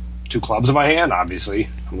had two clubs in my hand, obviously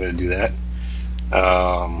I'm going to do that.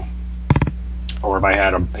 Or if I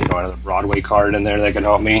had another Broadway card in there that could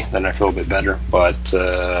help me, then I feel a bit better. But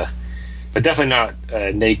definitely not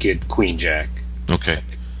naked Queen Jack. Okay.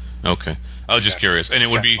 I was just curious, and it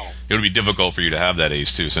would be difficult for you to have that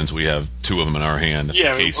ace too, since we have two of them in our hand. That's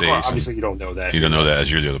the case ace. Obviously, you don't know that. You don't know that as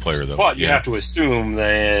you're the other player, though. But you have to assume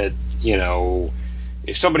that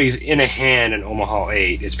if somebody's in a hand in Omaha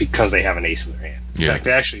 8, it's because they have an ace in their hand. In fact,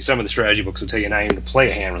 actually, some of the strategy books will tell you not even to play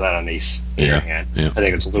a hand without an ace in your hand. Yeah. I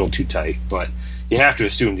think it's a little too tight, but you have to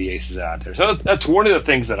assume the ace is out there. So that's one of the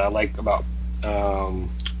things that I like about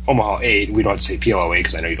Omaha 8. We don't say PLO 8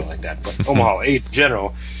 because I know you don't like that, but Omaha 8 in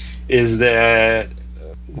general is that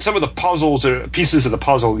some of the puzzles or pieces of the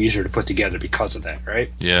puzzle are easier to put together because of that,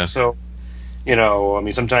 right? Yeah. So,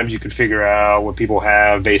 sometimes you can figure out what people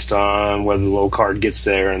have based on whether the low card gets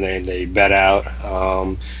there and they bet out.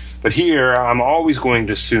 But here, I'm always going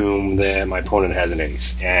to assume that my opponent has an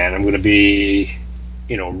ace, and I'm going to be,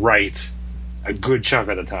 right a good chunk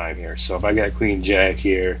of the time here. So if I got Queen Jack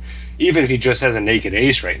here, even if he just has a naked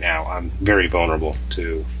ace right now, I'm very vulnerable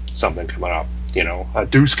to something coming up. A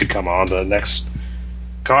deuce could come on the next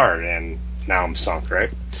card, and now I'm sunk, right?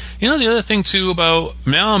 The other thing too about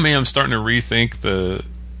now, I'm starting to rethink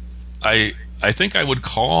I think I would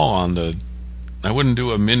call on I wouldn't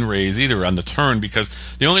do a min raise either on the turn, because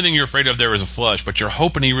the only thing you're afraid of there is a flush, but you're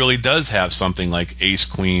hoping he really does have something like ace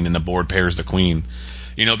queen and the board pairs the queen,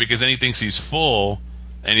 because then he thinks he's full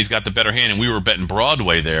and he's got the better hand, and we were betting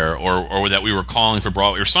Broadway there, or that we were calling for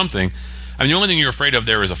Broadway or something. I mean, the only thing you're afraid of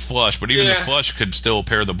there is a flush, but even the flush could still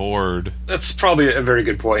pair the board. That's probably a very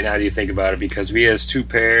good point. How do you think about it? Because if he has two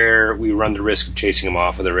pair, we run the risk of chasing him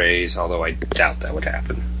off with a raise, although I doubt that would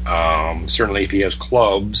happen. Certainly if he has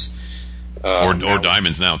clubs. Or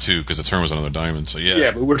diamonds now, too, because the turn was another diamond, so yeah. Yeah,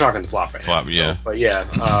 but we're talking the flop right now. Yeah.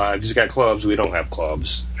 So, but if he's got clubs, we don't have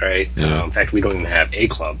clubs, right? Yeah. In fact, we don't even have a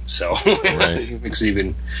club, so right. it makes it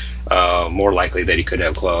even more likely that he could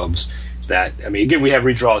have clubs. that. I mean, again, we have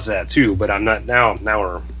redraws of that too, but I'm not now. Now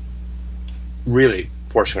we're really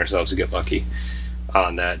forcing ourselves to get lucky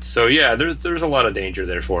on that. So yeah, there's a lot of danger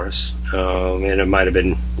there for us, and it might have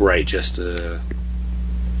been right just to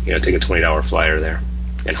take a $20 flyer there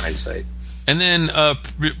in hindsight. And then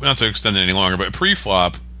not to extend it any longer, but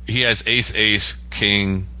pre-flop he has ace,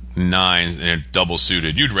 king, 9, and they're double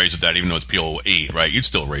suited. You'd raise with that even though it's PL 8, right? You'd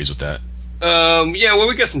still raise with that. Yeah, well,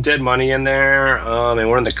 we got some dead money in there, and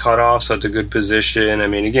we're in the cutoff, so it's a good position. I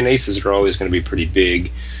mean, again, aces are always going to be pretty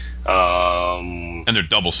big. And they're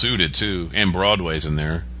double suited, too, and Broadway's in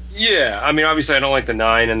there. Yeah, I mean, obviously I don't like the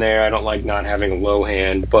 9 in there. I don't like not having a low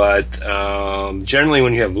hand, but generally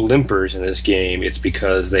when you have limpers in this game, it's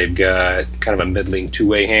because they've got kind of a middling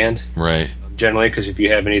two-way hand. Right. Generally, because if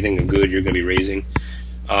you have anything good, you're going to be raising.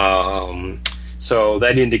 So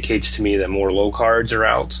that indicates to me that more low cards are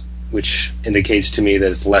out, which indicates to me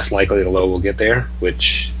that it's less likely the low will get there,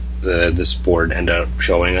 which this board ended up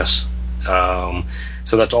showing us.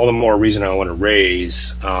 So that's all the more reason I want to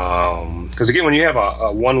raise. Because again, when you have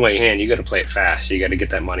a one-way hand, you got to play it fast. You got to get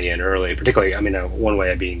that money in early. Particularly, I mean, a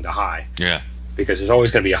one-way being the high. Yeah. Because there's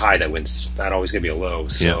always going to be a high that wins. It's not always going to be a low.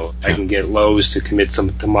 So yeah. I can get lows to commit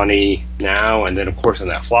some to money now, and then of course when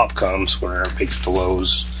that flop comes, where it makes the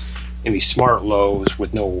lows, maybe smart lows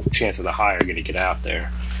with no chance of the high are going to get out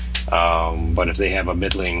there. But if they have a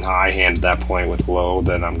middling high hand at that point with low,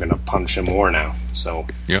 then I'm going to punch them more now. So,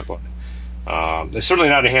 yep. It's certainly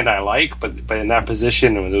not a hand I like, but in that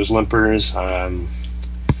position with those limpers,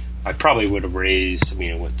 I probably would have raised. I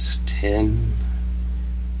mean, what's 10?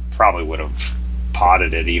 Probably would have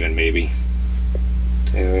potted it even, maybe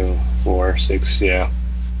 2, 4, 6, yeah.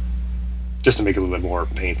 Just to make it a little bit more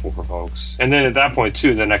painful for folks. And then at that point,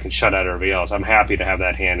 too, then I can shut out everybody else. I'm happy to have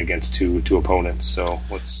that hand against two opponents. So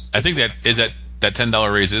I think that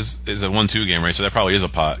 $10 raise is a 1-2 game, right? So that probably is a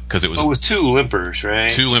pot because it was. Oh, with 2 limpers,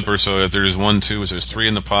 right? 2 limpers. So if there's 1, 2, so there's 3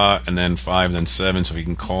 in the pot, and then 5, then 7. So we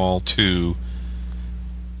can call 2,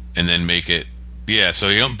 and then make it. Yeah. So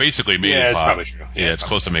you basically made it pot. It's probably true. Yeah, it's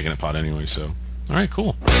close to making it pot anyway. So all right,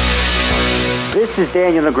 cool. This is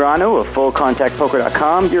Daniel Negreanu of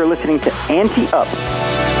FullContactPoker.com. You're listening to Ante Up.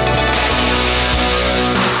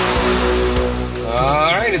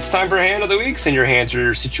 All right, it's time for Hand of the Week. Send your hands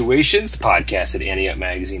or situations. The podcast at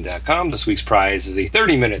AnteUpMagazine.com. This week's prize is a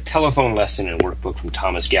 30-minute telephone lesson and workbook from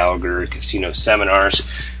Thomas Gallagher Casino Seminars,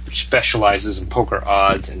 which specializes in poker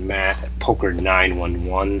odds and math at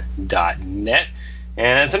poker911.net.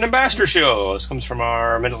 And it's an ambassador show. This comes from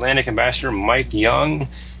our Mid-Atlantic ambassador, Mike Young.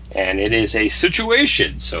 And it is a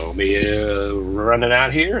situation, so we'll be running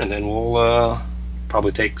out here, and then we'll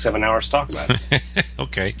probably take 7 hours to talk about it.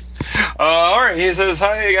 Okay. All right, he says,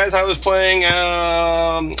 hi, guys. I was playing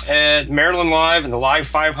at Maryland Live in the Live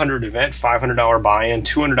 500 event, $500 buy-in,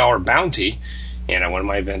 $200 bounty, and I won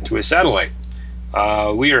my event to a satellite.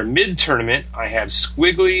 We are mid-tournament. I have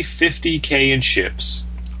squiggly 50K in chips.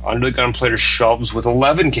 Under the gun player shoves with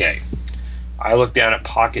 11K. I look down at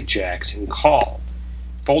pocket jacks and call.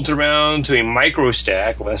 Folds around to a micro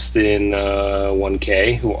stack less than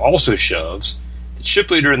 1K, who also shoves. The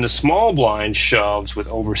chip leader in the small blind shoves with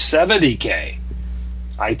over 70K.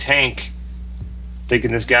 I tank,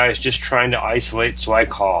 thinking this guy is just trying to isolate, so I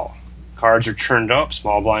call. Cards are turned up.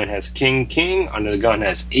 Small blind has king, king. Under the gun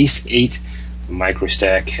has ace, 8. The micro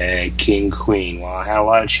stack had king, queen. Well, I had a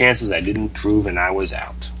lot of chances. I didn't prove, and I was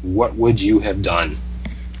out. What would you have done?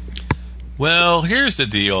 Well, here's the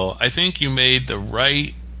deal. I think you made the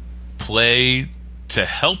right play to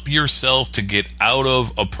help yourself to get out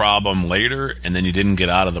of a problem later, and then you didn't get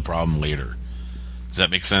out of the problem later. Does that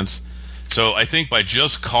make sense? So I think by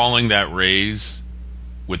just calling that raise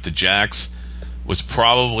with the jacks was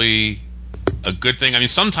probably a good thing. I mean,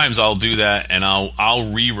 sometimes I'll do that, and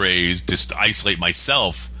I'll re-raise just to isolate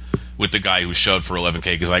myself with the guy who shoved for 11K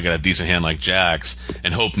because I got a decent hand like jacks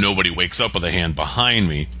and hope nobody wakes up with a hand behind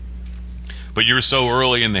me. But you're so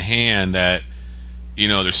early in the hand that, you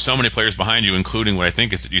know, there's so many players behind you, including what I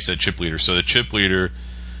think is, you said, chip leader. So the chip leader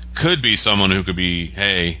could be someone who could be,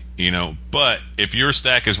 hey, you know, but if your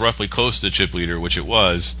stack is roughly close to the chip leader, which it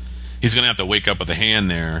was, he's going to have to wake up with a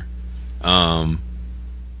hand there.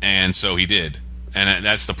 And so he did. And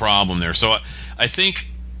that's the problem there. So I think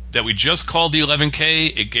that we just called the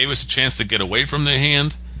 11K. It gave us a chance to get away from the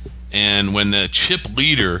hand. And when the chip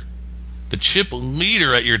leader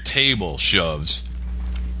at your table shoves,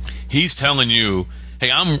 he's telling you, hey,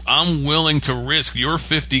 I'm willing to risk your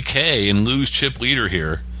 50K and lose chip leader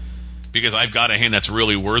here because I've got a hand that's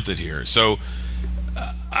really worth it here. So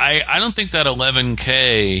I don't think that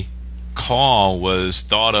 11K call was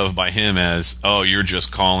thought of by him as, oh, you're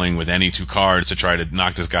just calling with any 2 cards to try to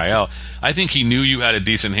knock this guy out. I think he knew you had a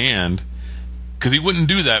decent hand, because he wouldn't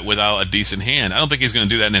do that without a decent hand. I don't think he's going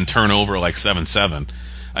to do that and then turn over like 7-7.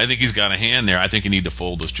 I think he's got a hand there. I think you need to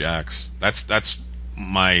fold those jacks. That's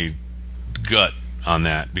my gut on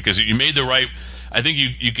that, because you made the right. I think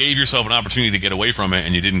you gave yourself an opportunity to get away from it,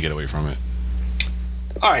 and you didn't get away from it.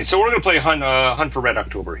 All right, so we're going to play Hunt for Red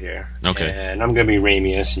October here. Okay. And I'm going to be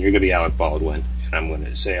Ramius, and you're going to be Alec Baldwin. And I'm going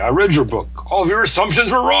to say, I read your book. All of your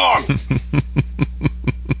assumptions were wrong.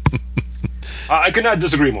 I could not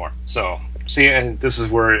disagree more. So, see, and this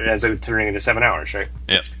is where it ends up turning into 7 hours, right?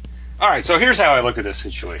 Yep. All right, so here's how I look at this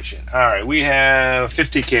situation. All right, we have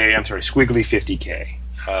squiggly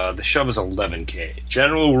 50K. The shove is 11K.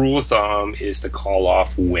 General rule of thumb is to call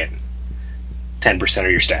off win. 10%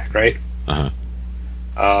 of your stack, right? Uh-huh.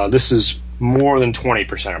 This is more than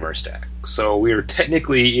 20% of our stack. So we are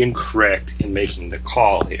technically incorrect in making the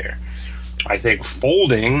call here. I think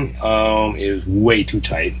folding is way too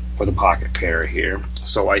tight with a pocket pair here.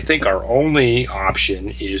 So I think our only option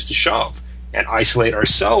is to shove and isolate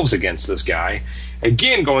ourselves against this guy.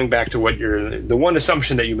 Again, going back to the one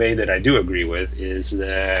assumption that you made that I do agree with is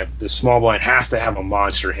that the small blind has to have a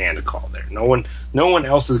monster hand to call there. No one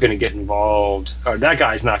else is going to get involved. Or that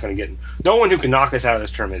guy's not going to get. No one who can knock us out of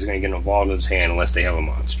this tournament is going to get involved in his hand unless they have a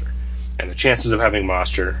monster. And the chances of having a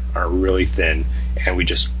monster are really thin. And we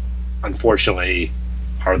just, unfortunately,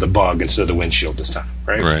 are the bug instead of the windshield this time,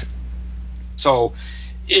 right? Right. So,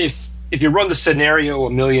 if you run the scenario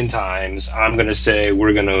a million times, I'm going to say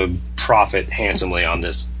we're going to profit handsomely on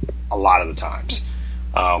this a lot of the times.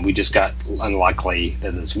 We just got unlucky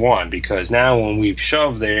that this one, because now when we've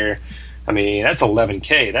shoved there, I mean, that's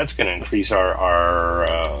 11K. That's going to increase our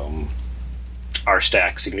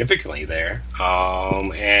stack significantly there.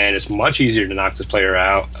 And it's much easier to knock this player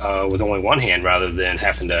out with only one hand rather than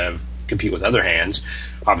having to compete with other hands.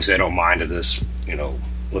 Obviously, I don't mind if this,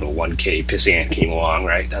 little 1K pissy ant came along,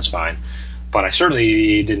 right? That's fine. But I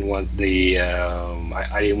certainly didn't want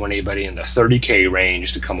I didn't want anybody in the 30K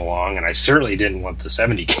range to come along, and I certainly didn't want the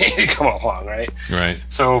 70K to come along, right? Right.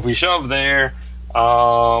 So if we shove there,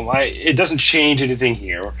 it doesn't change anything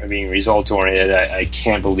here. I mean, result-oriented, I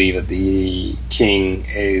can't believe that the king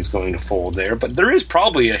is going to fold there, but there is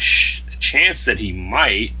probably a chance that he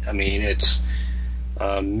might. I mean, it's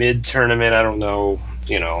mid-tournament, I don't know,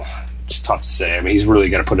 it's tough to say. I mean, he's really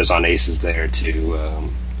got to put us on aces there to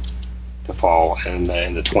fall, and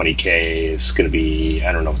then the 20K is going to be,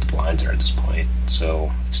 I don't know what the blinds are at this point,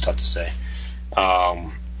 so it's tough to say.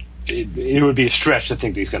 It would be a stretch to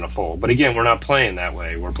think that he's going to fold, but again, we're not playing that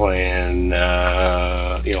way. We're playing,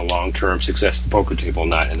 long-term success at the poker table,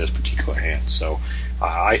 not in this particular hand. So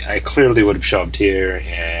I clearly would have shoved here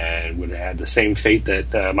and would have had the same fate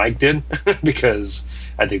that Mike did, because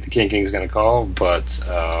I think the king is going to call, but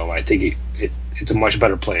I think it's a much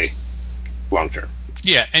better play long term.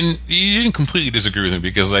 Yeah, and you didn't completely disagree with me,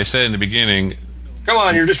 because as I said in the beginning. Come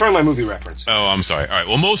on, you're destroying my movie reference. Oh, I'm sorry. All right.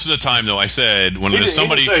 Well, most of the time, though, I said when there's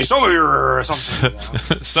somebody. Some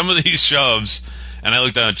of these shoves, and I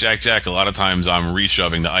look down at Jack. A lot of times, I'm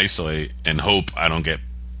reshoving to isolate and hope I don't get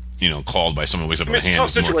called by someone who wakes up in the hand.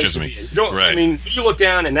 It's a tough situation. Right. I mean, you look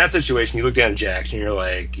down in that situation, you look down at Jack, and you're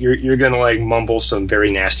like, you're going to like mumble some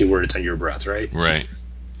very nasty words under your breath, right? Right.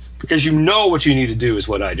 Because you know what you need to do is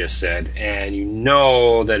what I just said, and you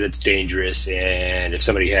know that it's dangerous, and if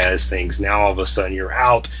somebody has things, now all of a sudden you're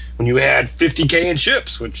out when you had 50K in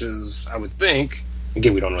chips, which is, I would think,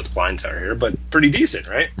 again, we don't know what the blinds are here, but pretty decent,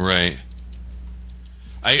 right? Right.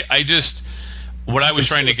 I just, what I was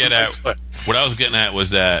trying to get at, what I was getting at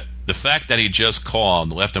was that the fact that he just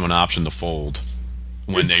called left him an option to fold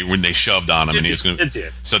when they shoved on him, and he was going to. It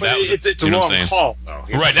did. So that was it's a wrong call, though.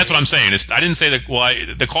 Right, that's what I'm saying. I didn't say that. Well,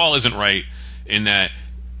 the call isn't right in that.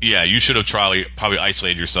 Yeah, you should have probably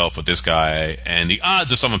isolated yourself with this guy, and the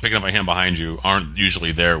odds of someone picking up a hand behind you aren't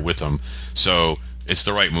usually there with them. So it's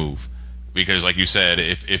the right move, because, like you said,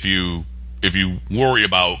 if you worry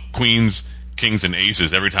about queens, kings, and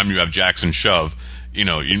aces every time you have jacks and shove, you're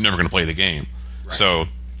never going to play the game. Right. So,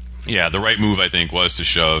 yeah, the right move I think was to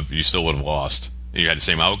shove. You still would have lost. You had the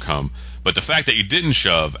same outcome. But the fact that you didn't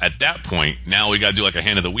shove at that point, now we got to do like a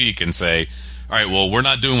hand of the week and say, all right, well, we're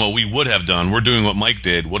not doing what we would have done. We're doing what Mike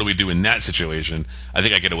did. What do we do in that situation? I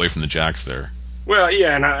think I get away from the jacks there. Well,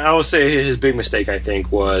 yeah, and I will say his big mistake, I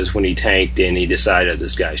think, was when he tanked and he decided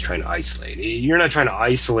this guy's trying to isolate. You're not trying to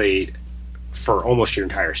isolate for almost your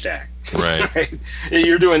entire stack. Right. Right?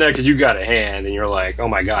 You're doing that because you got a hand, and you're like, oh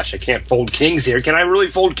my gosh, I can't fold kings here. Can I really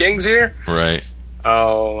fold kings here? Right.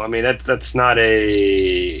 Oh, I mean, that's not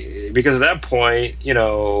because at that point,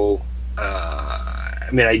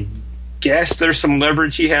 I guess there's some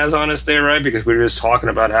leverage he has on us there, right? Because we were just talking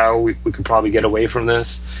about how we could probably get away from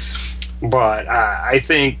this. But I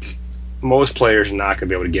think most players are not going to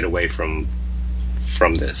be able to get away from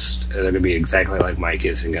this. They're going to be exactly like Mike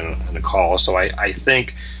is and going to call. So I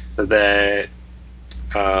think that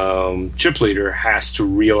chip leader has to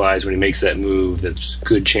realize when he makes that move that there's a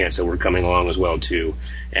good chance that we're coming along as well too,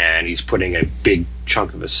 and he's putting a big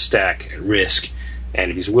chunk of his stack at risk.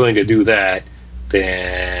 And if he's willing to do that,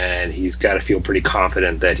 then he's got to feel pretty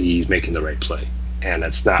confident that he's making the right play. And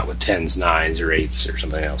that's not with 10s, 9s, or 8s or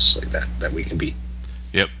something else like that we can beat.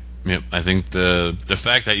 Yep. I think the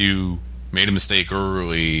fact that you made a mistake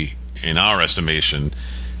early, in our estimation,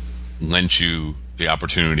 lent you the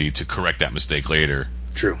opportunity to correct that mistake later.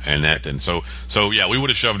 True. And that then so yeah, we would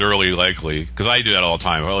have shoved early likely, because I do that all the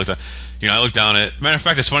time. I look down at, matter of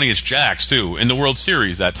fact, it's funny, it's Jax too in the World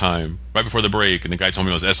Series that time, right before the break, and the guy told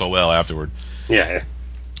me it was SOL afterward. Yeah.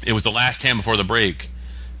 It was the last hand before the break,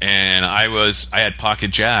 and I had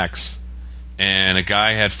pocket jacks, and a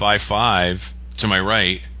guy had 5-5 to my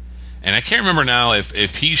right, and I can't remember now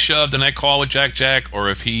if he shoved and I called with Jack, or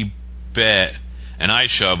if he bet and I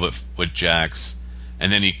shoved with jacks,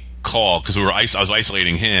 and then he called because I was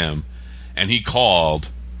isolating him, and he called,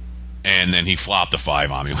 and then he flopped a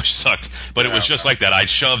 5 on me, which sucked. But it was just like that. I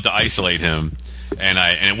shoved to isolate him, and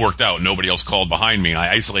it worked out. Nobody else called behind me.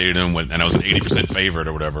 I isolated him, and I was an 80% favorite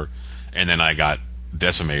or whatever, and then I got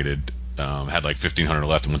decimated. Had like 1,500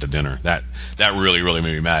 left and went to dinner. That really, really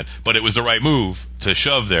made me mad. But it was the right move to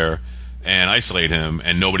shove there and isolate him,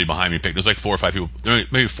 and nobody behind me picked. There's like 4 or 5 people,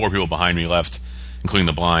 maybe 4 people behind me left, including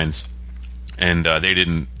the blinds, and they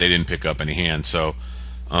didn't pick up any hands. So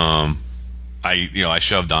I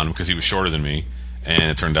shoved on him because he was shorter than me, and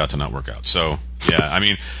it turned out to not work out. So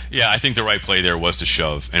I think the right play there was to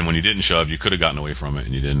shove, and when you didn't shove, you could have gotten away from it,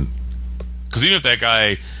 and you didn't. Because even if that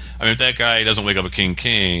guy doesn't wake up a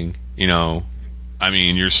king,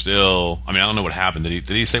 you're still. I don't know what happened. Did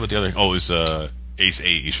he say what the other? Oh, it was ace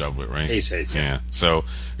 8 he shoved with, right? Ace 8. Yeah. So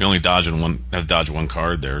you're only have to dodge one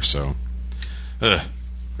card there. So.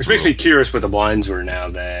 Which makes me curious what the blinds were now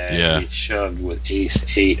that he shoved with ace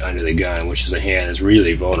 8 under the gun, which is a hand that's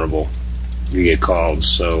really vulnerable if you get called.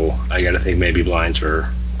 So I got to think maybe blinds were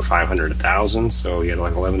 500, 1,000, so he had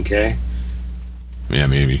like 11K. Yeah,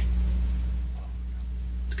 maybe.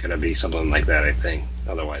 It's going to be something like that, I think.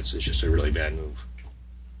 Otherwise, it's just a really bad move.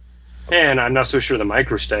 And I'm not so sure the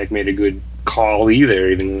microstack made a good call either,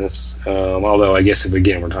 even this. Although I guess if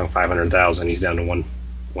again we're talking 500,000, he's down to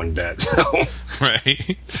one bet. So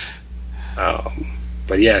right.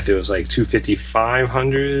 But yeah, if it was like 250,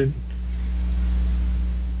 500.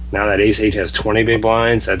 Now that ace 8 has 20 big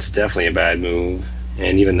blinds, that's definitely a bad move.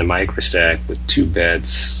 And even the microstack with 2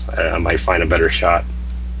 bets, I might find a better shot.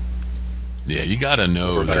 Yeah, you got to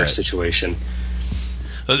know for a better that situation.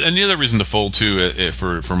 And the other reason to fold too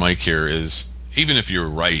for Mike here is, even if you're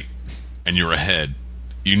right and you're ahead,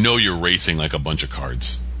 you're racing like a bunch of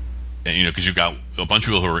cards, and because you've got a bunch of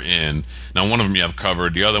people who are in. Now one of them you have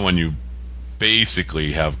covered, the other one you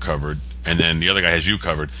basically have covered, and then the other guy has you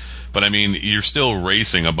covered. But you're still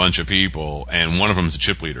racing a bunch of people, and one of them is a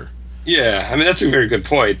chip leader. Yeah, that's a very good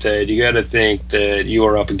point. You got to think that you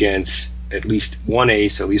are up against at least one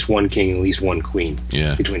ace, at least one king, at least one queen.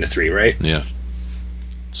 Yeah. Between the 3, right? Yeah.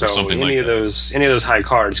 So something any like of those high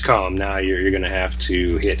cards come, now you're going to have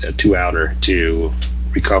to hit a 2-outer to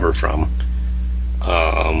recover from,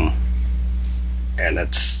 and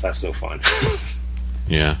that's no fun.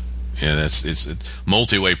 Yeah, it's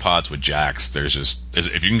multi-way pots with jacks. There's just,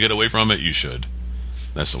 if you can get away from it, you should.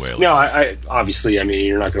 That's the way. I obviously,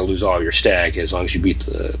 you're not going to lose all your stack as long as you beat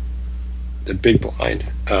the big blind.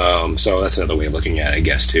 So that's another way of looking at it, I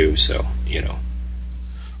guess, too. So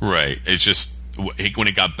right. It's just, when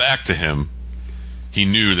it got back to him, he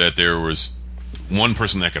knew that there was one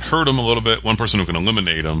person that could hurt him a little bit, one person who can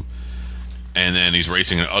eliminate him, and then he's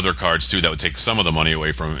racing other cards too that would take some of the money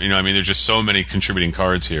away from him. There's just so many contributing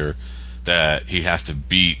cards here that he has to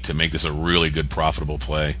beat to make this a really good, profitable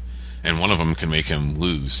play, and one of them can make him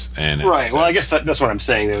lose. And right. Well, I guess that's what I'm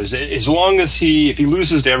saying though. Is as long as if he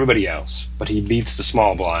loses to everybody else, but he beats the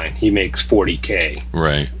small blind, he makes 40K.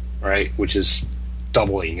 Right. Right, which is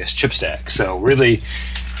doubling his chip stack. So really,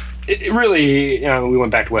 we went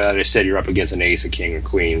back to what I said. You're up against an ace, a king, or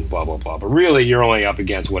queen, blah blah blah. But really, you're only up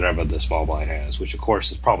against whatever the small blind has, which of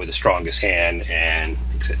course is probably the strongest hand. And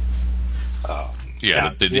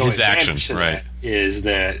his action, right, is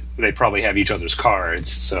that they probably have each other's cards,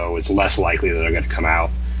 so it's less likely that they're going to come out,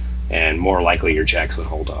 and more likely your jacks would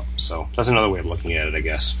hold up. So that's another way of looking at it, I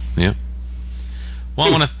guess. Yeah.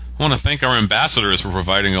 Well, I want to thank our ambassadors for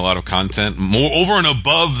providing a lot of content, more over and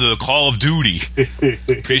above the Call of Duty.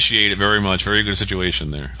 Appreciate it very much. Very good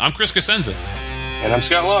situation there. I'm Chris Cosenza. And I'm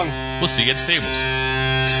Scott Long. We'll see you at the tables.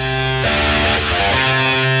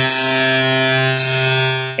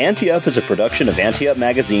 Ante-Up is a production of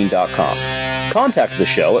AnteUpMagazine.com. Contact the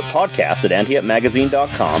show at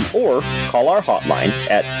podcast@AnteUpMagazine.com or call our hotline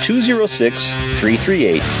at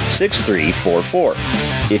 206-338-6344.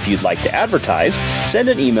 If you'd like to advertise, send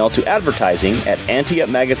an email to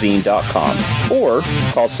advertising@AnteUpMagazine.com or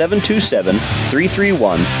call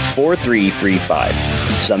 727-331-4335.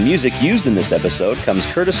 Some music used in this episode comes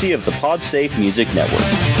courtesy of the PodSafe Music Network.